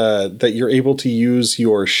like that you're able to use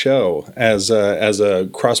your show as a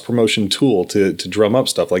cross promotion tool to drum up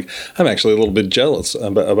stuff. Like, I'm actually a little bit jealous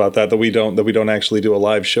about that we don't actually do a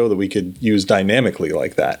live show that we could use dynamically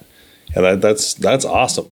like that. Yeah, that's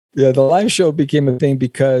awesome. Yeah, the live show became a thing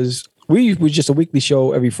because we was just a weekly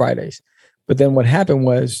show every Fridays. But then what happened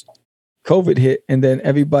was COVID hit, and then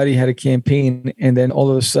everybody had a campaign, and then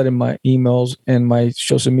all of a sudden my emails and my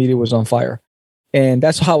social media was on fire. And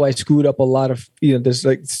that's how I screwed up a lot of, there's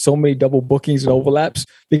like so many double bookings and overlaps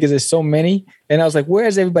because there's so many. And I was like, where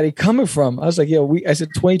is everybody coming from? I was like, I said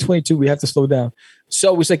 2022, we have to slow down.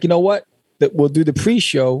 So it's like, you know what? That we'll do the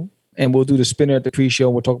pre-show, and we'll do the spinner at the pre-show.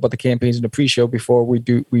 We'll talk about the campaigns in the pre-show before we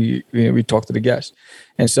talk to the guests.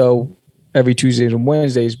 And so every Tuesdays and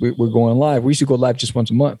Wednesdays, we're going live. We used to go live just once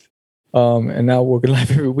a month. And now we're going live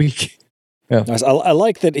every week. Yeah. Nice. I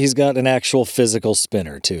like that he's got an actual physical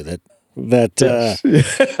spinner too. Yes.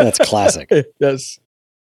 That's classic. Yes.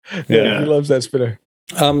 Yeah. He loves that spinner.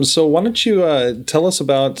 So why don't you tell us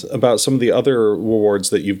about some of the other rewards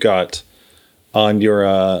that you've got on your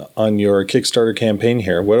Kickstarter campaign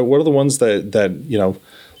here? What are the ones that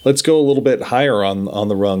let's go a little bit higher on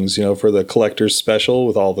the rungs. For the collector's special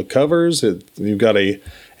with all the covers, you've got a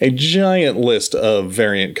giant list of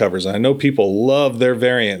variant covers. I know people love their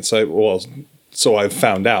variants. So I've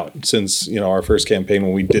found out since our first campaign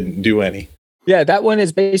when we didn't do any. Yeah, that one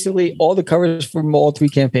is basically all the covers from all 3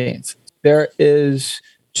 campaigns. There is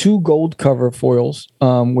 2 gold cover foils,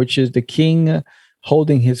 which is the king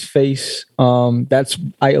holding his face. I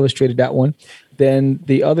illustrated that one. Then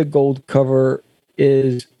the other gold cover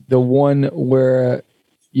is the one where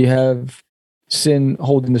you have Sin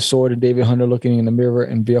holding the sword and David Hunter looking in the mirror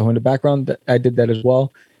and Viejo in the background. I did that as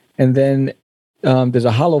well. And then there's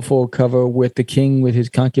a hollow foil cover with the king with his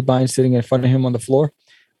concubine sitting in front of him on the floor.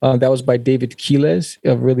 That was by David Quiles,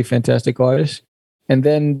 a really fantastic artist. And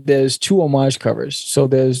then there's 2 homage covers. So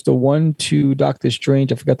there's the one to Doctor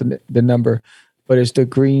Strange. I forgot the number, but it's the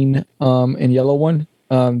green and yellow one.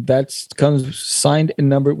 That comes signed and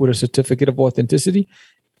numbered with a certificate of authenticity.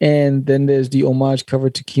 And then there's the homage cover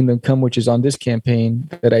to Kingdom Come, which is on this campaign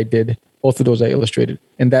that I did. Both of those I illustrated.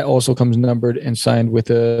 And that also comes numbered and signed with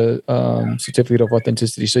a certificate of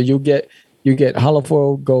authenticity. So you get hollow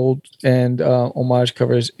foil, gold, and homage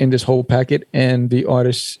covers in this whole packet. And the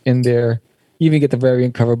artists in there, you even get the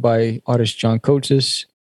variant cover by artist John Coates,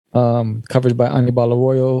 covers by Anibal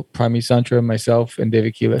Arroyo, Prime Santra, myself, and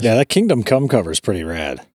David Quiles. Yeah, that Kingdom Come cover is pretty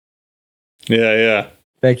rad. Yeah.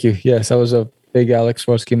 Thank you. Yes, I was a big Alex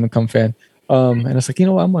Ross Kingdom Come fan. And I was like, I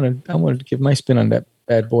want to give my spin on that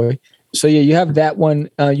bad boy. So yeah, you have that one.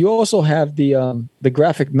 You also have the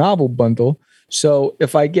graphic novel bundle. So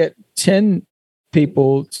if I get 10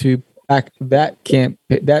 people to back that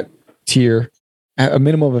tier, a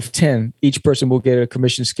minimum of 10, each person will get a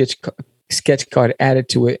commissioned sketch card added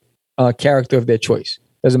to it, a character of their choice.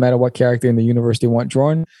 Doesn't matter what character in the universe they want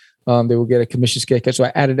drawn. They will get a commissioned sketch card. So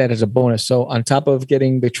I added that as a bonus. So on top of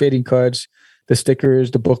getting the trading cards, the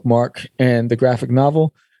stickers, the bookmark, and the graphic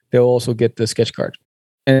novel, they'll also get the sketch card.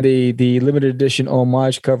 And the limited edition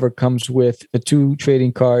homage cover comes with the 2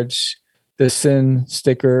 trading cards, the Sin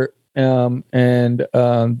sticker, and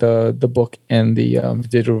the book and the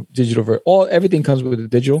digital version. Everything comes with the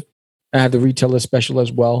digital. I have the retailer special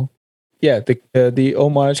as well. Yeah, the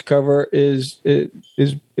homage cover is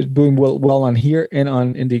doing well on here and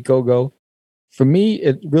on Indiegogo. For me,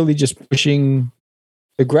 it really just pushing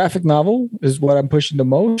the graphic novel is what I'm pushing the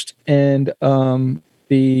most, and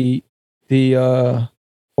the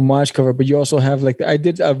homage cover. But you also have I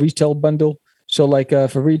did a retail bundle. So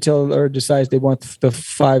if a retailer decides they want the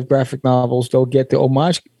 5 graphic novels, they'll get the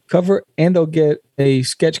homage cover and they'll get a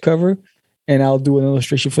sketch cover, and I'll do an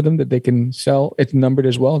illustration for them that they can sell. It's numbered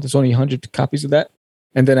as well. There's only 100 copies of that.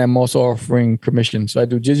 And then I'm also offering commissions. So I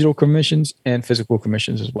do digital commissions and physical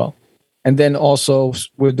commissions as well. And then also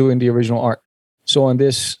we're doing the original art. So on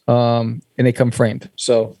this, and they come framed.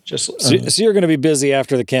 So so you're going to be busy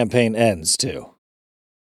after the campaign ends too.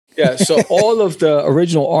 Yeah, so all of the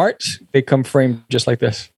original art, they come framed just like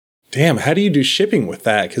this. Damn, how do you do shipping with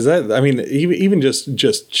that? Because even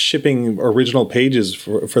just shipping original pages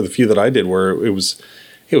for the few that I did, where it was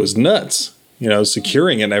nuts.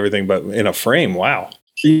 Securing it and everything, but in a frame. Wow.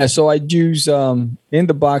 Yeah, so I use in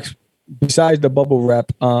the box, besides the bubble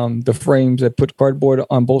wrap, the frames. I put cardboard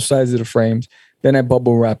on both sides of the frames. Then I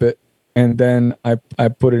bubble wrap it. And then I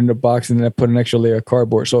put it in the box, and then I put an extra layer of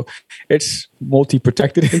cardboard. So it's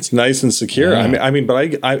multi-protected. It's nice and secure. Yeah.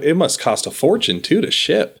 But it must cost a fortune too to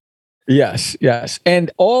ship. Yes.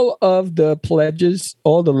 And all of the pledges,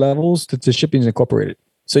 all the levels, the shipping is incorporated.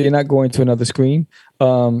 So you're not going to another screen.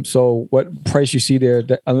 So what price you see there,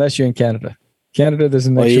 unless you're in Canada. Canada, there's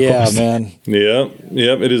an extra cost. Man. Yep.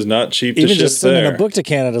 It is not cheap to ship there. Even just sending a book to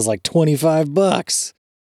Canada is like $25.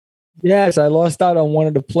 Yes, I lost out on one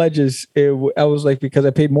of the pledges. I was like, because I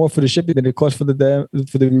paid more for the shipping than it cost for the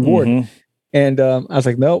reward. Mm-hmm. And I was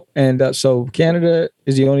like, nope. And so Canada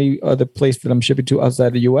is the only other place that I'm shipping to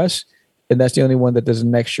outside the US. And that's the only one that does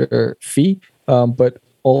an extra fee. But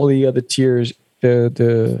all the other tiers,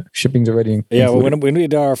 the shipping's already included. Yeah, well, when we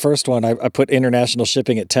did our first one, I put international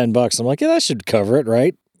shipping at $10. I'm like, yeah, that should cover it,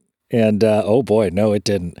 right? And oh boy, no, it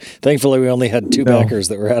didn't. Thankfully, we only had 2 backers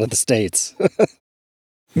that were out of the States.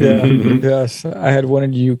 Yeah. Yes. I had one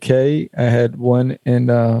in the UK. I had one in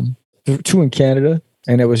 2 in Canada,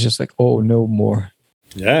 and it was just like, oh, no more.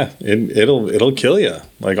 Yeah, it'll kill you.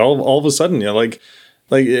 Like all of a sudden,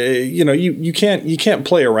 Like you can't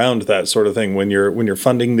play around that sort of thing when you're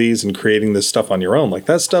funding these and creating this stuff on your own. Like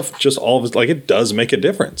that stuff just all of it, like it does make a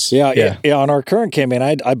difference. Yeah. On our current campaign,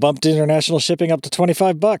 I bumped international shipping up to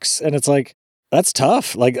 $25, and it's like that's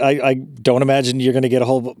tough. Like I don't imagine you're going to get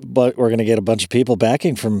we're going to get a bunch of people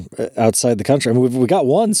backing from outside the country. I mean, we got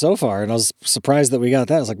one so far, and I was surprised that we got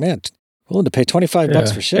that. I was like, man, willing to pay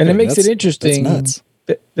 $25 for shipping, and it makes it interesting. That's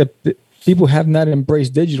nuts. That people have not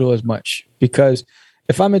embraced digital as much, because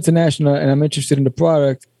if I'm international and I'm interested in the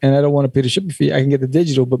product and I don't want to pay the shipping fee, I can get the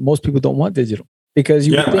digital, but most people don't want digital because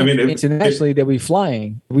internationally they'll be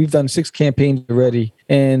flying. We've done 6 campaigns already,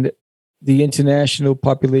 and the international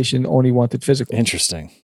population only wanted physical.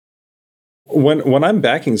 Interesting. When I'm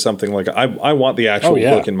backing something, like I want the actual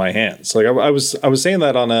book in my hands. Like I was saying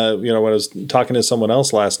that on when I was talking to someone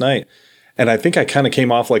else last night. And I think I kind of came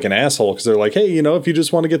off like an asshole because they're like, hey, if you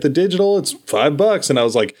just want to get the digital, it's $5. And I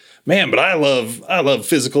was like, man, but I love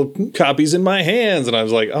physical copies in my hands. And I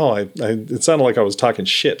was like, it sounded like I was talking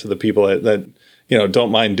shit to the people that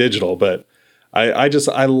don't mind digital. But I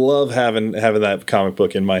love having that comic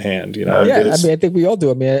book in my hand. I think we all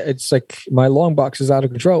do. I mean, it's like my long box is out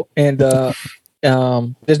of control. And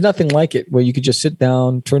there's nothing like it where you could just sit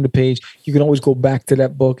down, turn the page. You can always go back to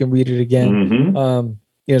that book and read it again. Mm-hmm.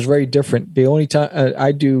 It's very different. The only time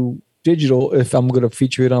I do digital if I'm going to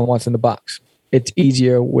feature it on what's in the box. It's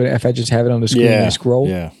easier if I just have it on the screen and scroll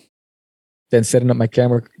than setting up my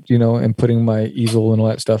camera, and putting my easel and all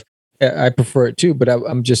that stuff. I prefer it too, but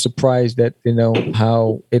I'm just surprised that,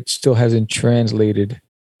 how it still hasn't translated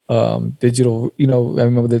digital. I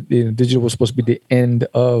remember that digital was supposed to be the end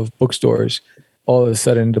of bookstores. All of a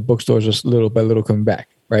sudden, the bookstores are little by little coming back,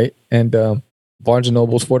 right? And Barnes and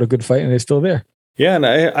Noble's fought a good fight, and they're still there. Yeah, and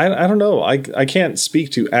I don't know. I can't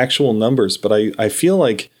speak to actual numbers, but I feel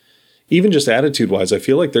like even just attitude-wise, I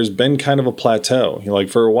feel like there's been kind of a plateau. Like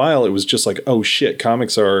for a while, it was just like, oh shit,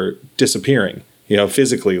 comics are disappearing.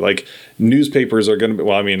 Physically, like newspapers are going to be.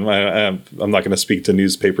 Well, I mean, I'm not going to speak to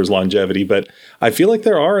newspapers' longevity, but I feel like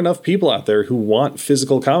there are enough people out there who want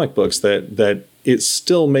physical comic books that it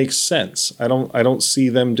still makes sense. I don't see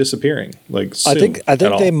them disappearing. Like soon, I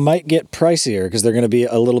think they might get pricier because they're going to be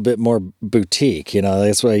a little bit more boutique.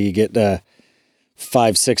 That's why you get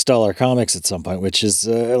 $5-6 comics at some point, which is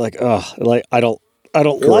I don't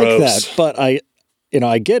Gross. like that, but I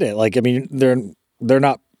get it. Like I mean, they're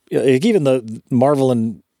not. Even the Marvel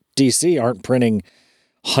and DC aren't printing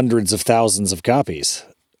hundreds of thousands of copies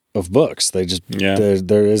of books. They just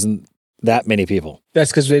there isn't that many people.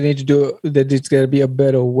 That's because they need to do it. There's got to be a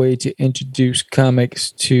better way to introduce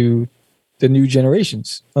comics to the new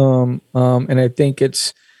generations. And I think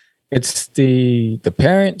it's the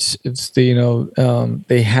parents. It's the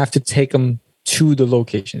they have to take them to the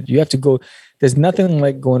location. You have to go. There's nothing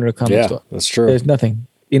like going to the comic store. That's true. There's nothing.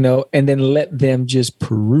 And then let them just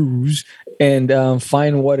peruse and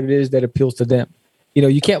find what it is that appeals to them.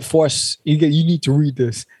 You can't force. You need to read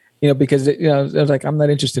this. Because I was like, I'm not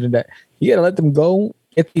interested in that. You got to let them go,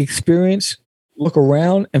 get the experience, look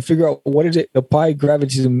around, and figure out what is it. They'll probably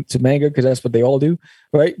gravitate to manga because that's what they all do,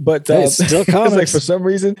 right? But it's still comics. Like for some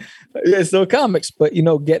reason, it's still comics. But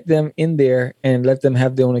get them in there and let them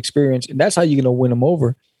have their own experience, and that's how you're gonna win them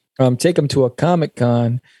over. Take them to a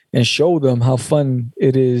Comic-Con and show them how fun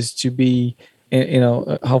it is to be,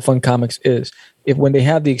 how fun comics is. When they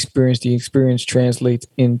have the experience translates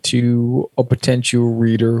into a potential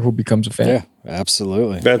reader who becomes a fan. Yeah,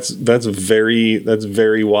 absolutely. That's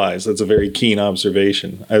very wise. That's a very keen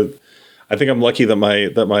observation. I think I'm lucky that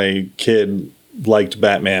my kid liked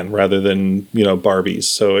Batman rather than Barbies.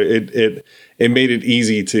 So it made it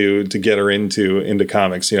easy to get her into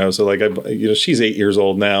comics. So like she's 8 years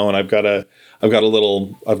old now, and I've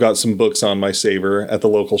got some books on my saver at the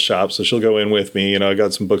local shop, so she'll go in with me. I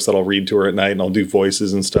got some books that I'll read to her at night, and I'll do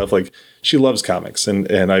voices and stuff. Like she loves comics,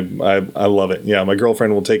 and I love it. Yeah, my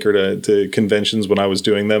girlfriend will take her to conventions when I was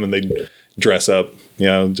doing them, and they'd dress up.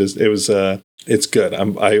 It's good.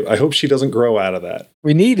 I hope she doesn't grow out of that.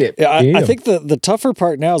 We need it. Yeah, I think the tougher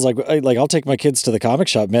part now is like I'll take my kids to the comic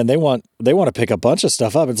shop. Man, they want to pick a bunch of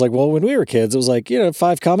stuff up. It's like, well, when we were kids, it was like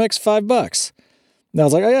 5 comics, $5. Now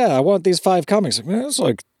it's like, oh yeah, I want these 5 comics. Like, man, it's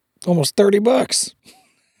like almost $30.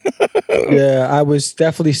 Yeah, I was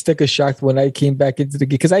definitely sticker shocked when I came back into the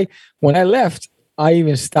game because when I left, I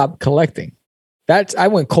even stopped collecting. I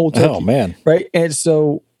went cold turkey. Oh man, right? And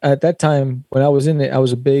so at that time when I was in it, I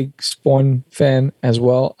was a big Spawn fan as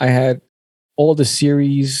well. I had all the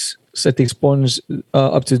series, I think Spawn's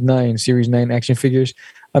up to series 9 action figures.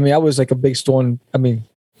 I mean, I was like a big Spawn. I mean,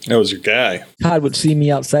 that was your guy. Todd would see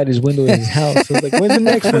me outside his window in his house. I was like, when's the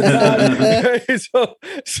next one,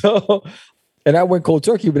 Todd? And I went cold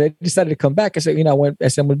turkey, but I decided to come back. I said, I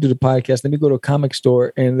said, I'm going to do the podcast. Let me go to a comic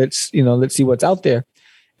store and let's see what's out there.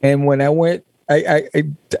 And when I went, I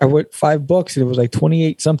went $5 and it was like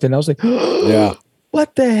 28 something. I was like, Yeah.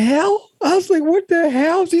 What the hell? I was like, what the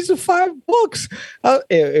hell? These are $5.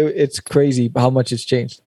 It's crazy how much it's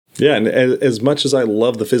changed. Yeah, and as much as I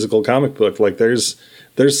love the physical comic book, like there's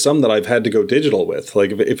some that I've had to go digital with.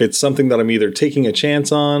 Like if it's something that I'm either taking a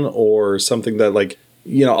chance on or something that like,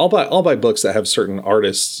 I'll buy books that have certain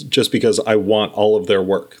artists just because I want all of their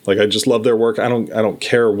work. Like I just love their work. I don't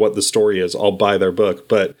care what the story is. I'll buy their book.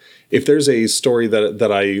 But if there's a story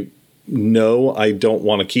that I know I don't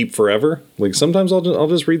want to keep forever, like sometimes I'll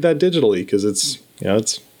just read that digitally because it's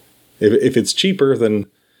if it's cheaper, then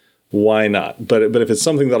why not? But if it's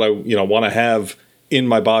something that I want to have in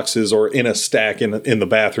my boxes or in a stack in the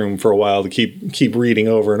bathroom for a while to keep reading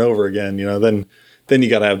over and over again, then you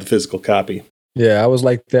got to have the physical copy. Yeah, I was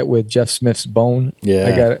like that with Jeff Smith's Bone.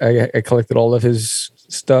 Yeah, I collected all of his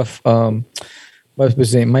stuff. What was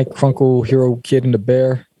his name? Mike Crunkle, Hero Kid and the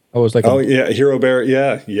Bear. I was like, Hero Bear.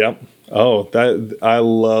 Yeah, yep. Oh, that I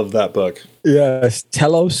love that book. Yes,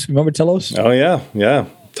 Telos. Remember Telos? Oh yeah.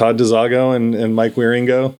 Todd DeZago and Mike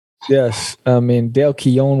Wieringo. Yes, I mean Dale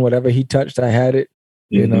Keown. Whatever he touched, I had it.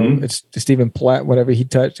 It's Stephen Platt. Whatever he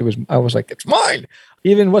touched, I was like, it's mine.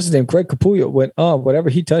 Even what's his name? Greg Capullo went, whatever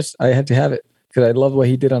he touched, I had to have it because I love what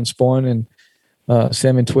he did on Spawn and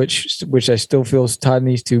Sam and Twitch, which I still feel Todd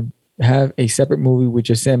needs to have a separate movie with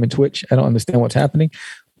just Sam and Twitch. I don't understand what's happening.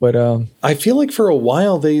 But I feel like for a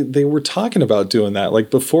while they were talking about doing that, like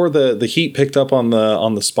before the heat picked up on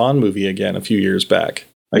the Spawn movie again a few years back.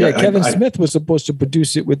 Kevin Smith was supposed to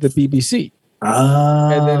produce it with the BBC.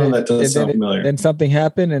 That does sound familiar. Then something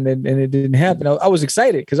happened, and it didn't happen. I was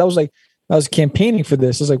excited because I was campaigning for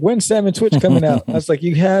this. I was like, when's Sam and Twitch coming out? I was like,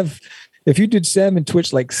 if you did Sam and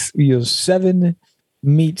Twitch like 7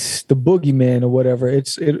 meets the Boogeyman or whatever,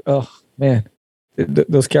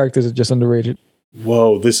 those characters are just underrated.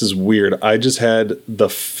 Whoa, this is weird. I just had the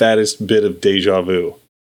fattest bit of deja vu.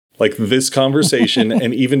 Like this conversation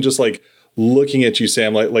and even just like looking at you,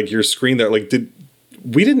 Sam, like your screen there, like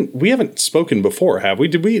we haven't spoken before, have we?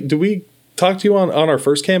 Did we talk to you on our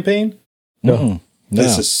first campaign? No. Mm-hmm.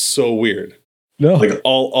 This is so weird. No. Like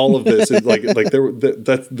all of this is like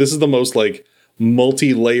this is the most like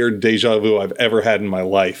multi-layered deja vu I've ever had in my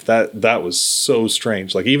life. That was so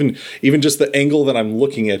strange. Like even just the angle that I'm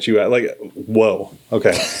looking at you at, like, whoa.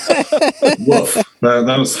 Okay. Whoa.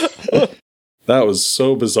 That was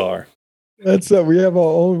so bizarre. That's we have our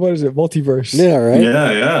own, what is it, multiverse. Yeah, right.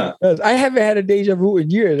 Yeah. I haven't had a deja vu in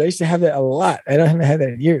years. I used to have that a lot. I haven't had that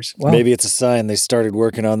in years. Wow. Maybe it's a sign they started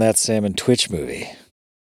working on that Sam and Twitch movie.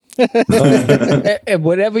 And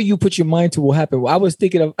whatever you put your mind to will happen. I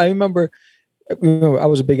remember I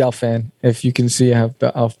was a big Alf fan. If you can see, I have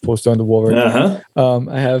the Alf poster on the wall right now.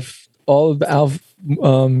 I have all of the Alf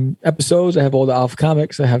episodes. I have all the Alf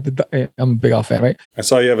comics. I'm a big Alf fan, right? I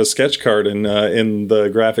saw you have a sketch card in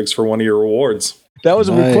the graphics for one of your rewards. That was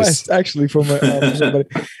a request actually from somebody.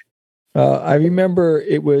 I remember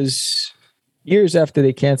it was years after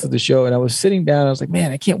they canceled the show, and I was sitting down. I was like,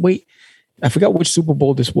 man, I can't wait. I forgot which Super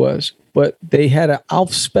Bowl this was, but they had an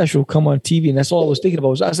Alf special come on TV, and that's all I was thinking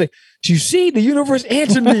about. I was like, "Do you see? The universe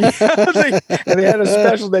answered me." And they had a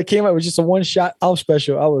special that came out. It was just a one-shot Alf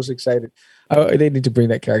special. I was excited. They need to bring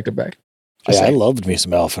that character back. I loved me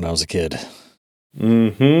some Alf when I was a kid.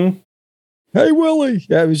 Mm-hmm. Hey, Willie.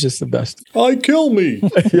 Yeah, it was just the best. I kill me.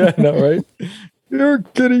 Yeah, no, right? You're a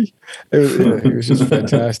kitty. It was just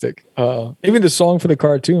fantastic. Even the song for the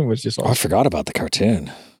cartoon was just awesome. I forgot about the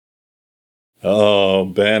cartoon. Oh,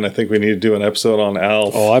 Ben, I think we need to do an episode on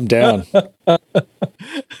Alf. Oh, I'm down.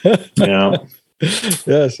 Yeah.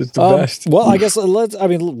 Yes, it's the best. Well, I guess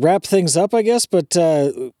wrap things up, I guess, but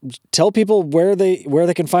tell people where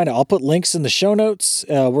they can find it. I'll put links in the show notes.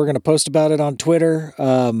 We're going to post about it on Twitter.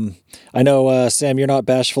 I know, Sam, you're not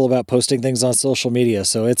bashful about posting things on social media,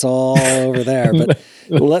 so it's all over there, but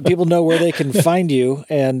let people know where they can find you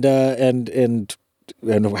and how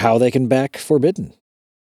they can back Forbidden.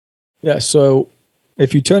 Yeah, so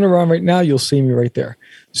if you turn around right now, you'll see me right there.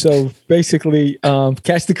 So basically,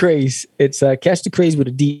 Catch the Craze. It's Catch the Craze with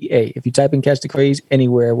a DA. If you type in Catch the Craze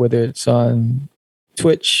anywhere, whether it's on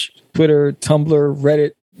Twitch, Twitter, Tumblr,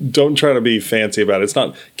 Reddit. Don't try to be fancy about it. It's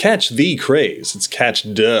not Catch the Craze. It's Catch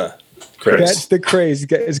the Craze. Catch the Craze.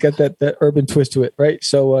 It's got that urban twist to it, right?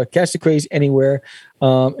 So Catch the Craze anywhere.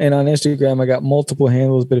 And on Instagram, I got multiple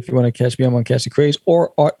handles, but if you want to catch me, I'm on Catch the Craze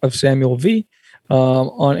or Art of Samuel V.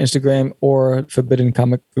 On Instagram, or Forbidden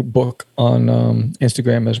Comic Book on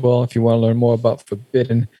Instagram as well. If you want to learn more about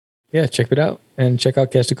Forbidden, yeah, check it out and check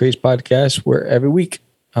out Cast the Craze podcast where every week.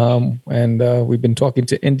 And we've been talking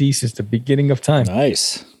to Indy since the beginning of time.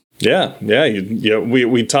 Nice. Yeah.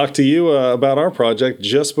 We talked to you about our project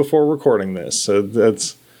just before recording this, so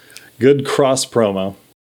that's good cross promo.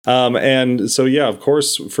 And so yeah, of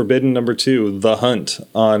course, Forbidden #2, The Hunt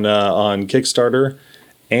on Kickstarter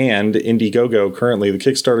and Indiegogo. Currently, the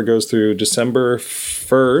Kickstarter goes through December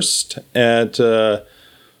 1st at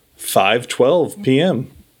 5:12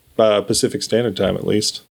 p.m. Pacific Standard Time, at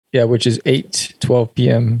least. Yeah, which is 8:12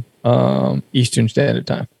 p.m. Eastern Standard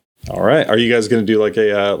Time. All right. Are you guys going to do like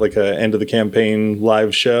a end of the campaign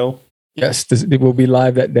live show? Yes, it will be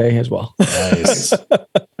live that day as well. Nice.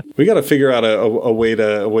 We got to figure out a way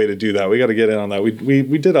to do that. We got to get in on that.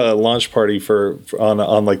 We did a launch party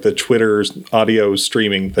on like the Twitter audio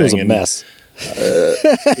streaming thing. It was a mess.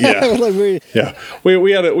 Yeah.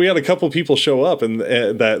 We had a couple people show up and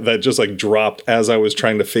that just like dropped as I was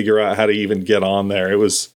trying to figure out how to even get on there. It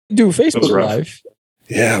was Facebook Live.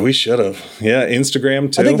 Yeah, we should have. Yeah,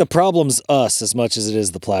 Instagram too. I think the problem's us as much as it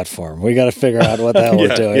is the platform. We got to figure out what the hell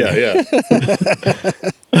we're doing.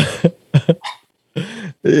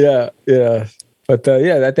 Yeah. But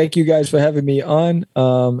I thank you guys for having me on.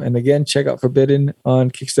 And again, check out Forbidden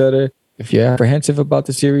on Kickstarter. If you're apprehensive about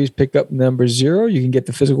the series, pick up #0. You can get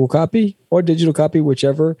the physical copy or digital copy,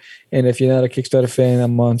 whichever. And if you're not a Kickstarter fan,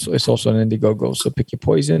 it's also on Indiegogo. So pick your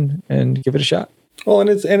poison and give it a shot. Well,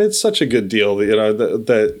 and it's such a good deal,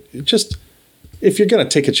 that just if you're going to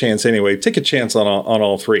take a chance anyway, take a chance on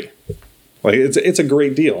all three. Like it's a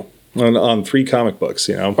great deal on 3 comic books.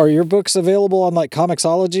 Are your books available on like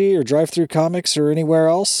Comixology or Drive Through Comics or anywhere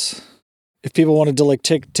else? If people wanted to like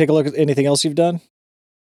take a look at anything else you've done.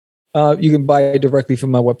 You can buy it directly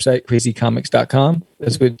from my website, crazycomics.com.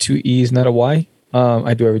 That's with 2 E's, not a Y.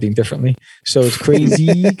 I do everything differently. So it's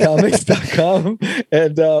crazycomics.com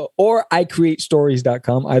and or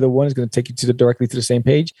icreatestories.com. Either one is going to take you directly to the same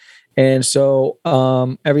page. And so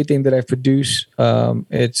everything that I produce,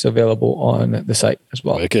 it's available on the site as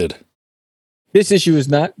well. Wicked. This issue is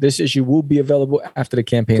not. This issue will be available after the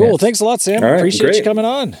campaign Cool. ends. Thanks a lot, Sam. All right, Appreciate great. you coming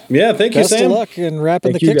on. Yeah, thank you, Sam. Best of luck in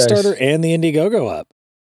wrapping the Kickstarter and the Indiegogo up.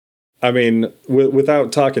 I mean,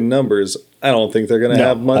 without talking numbers, I don't think they're going to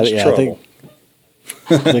have much trouble.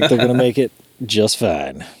 I think they're going to make it just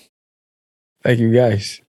fine. Thank you,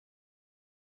 guys.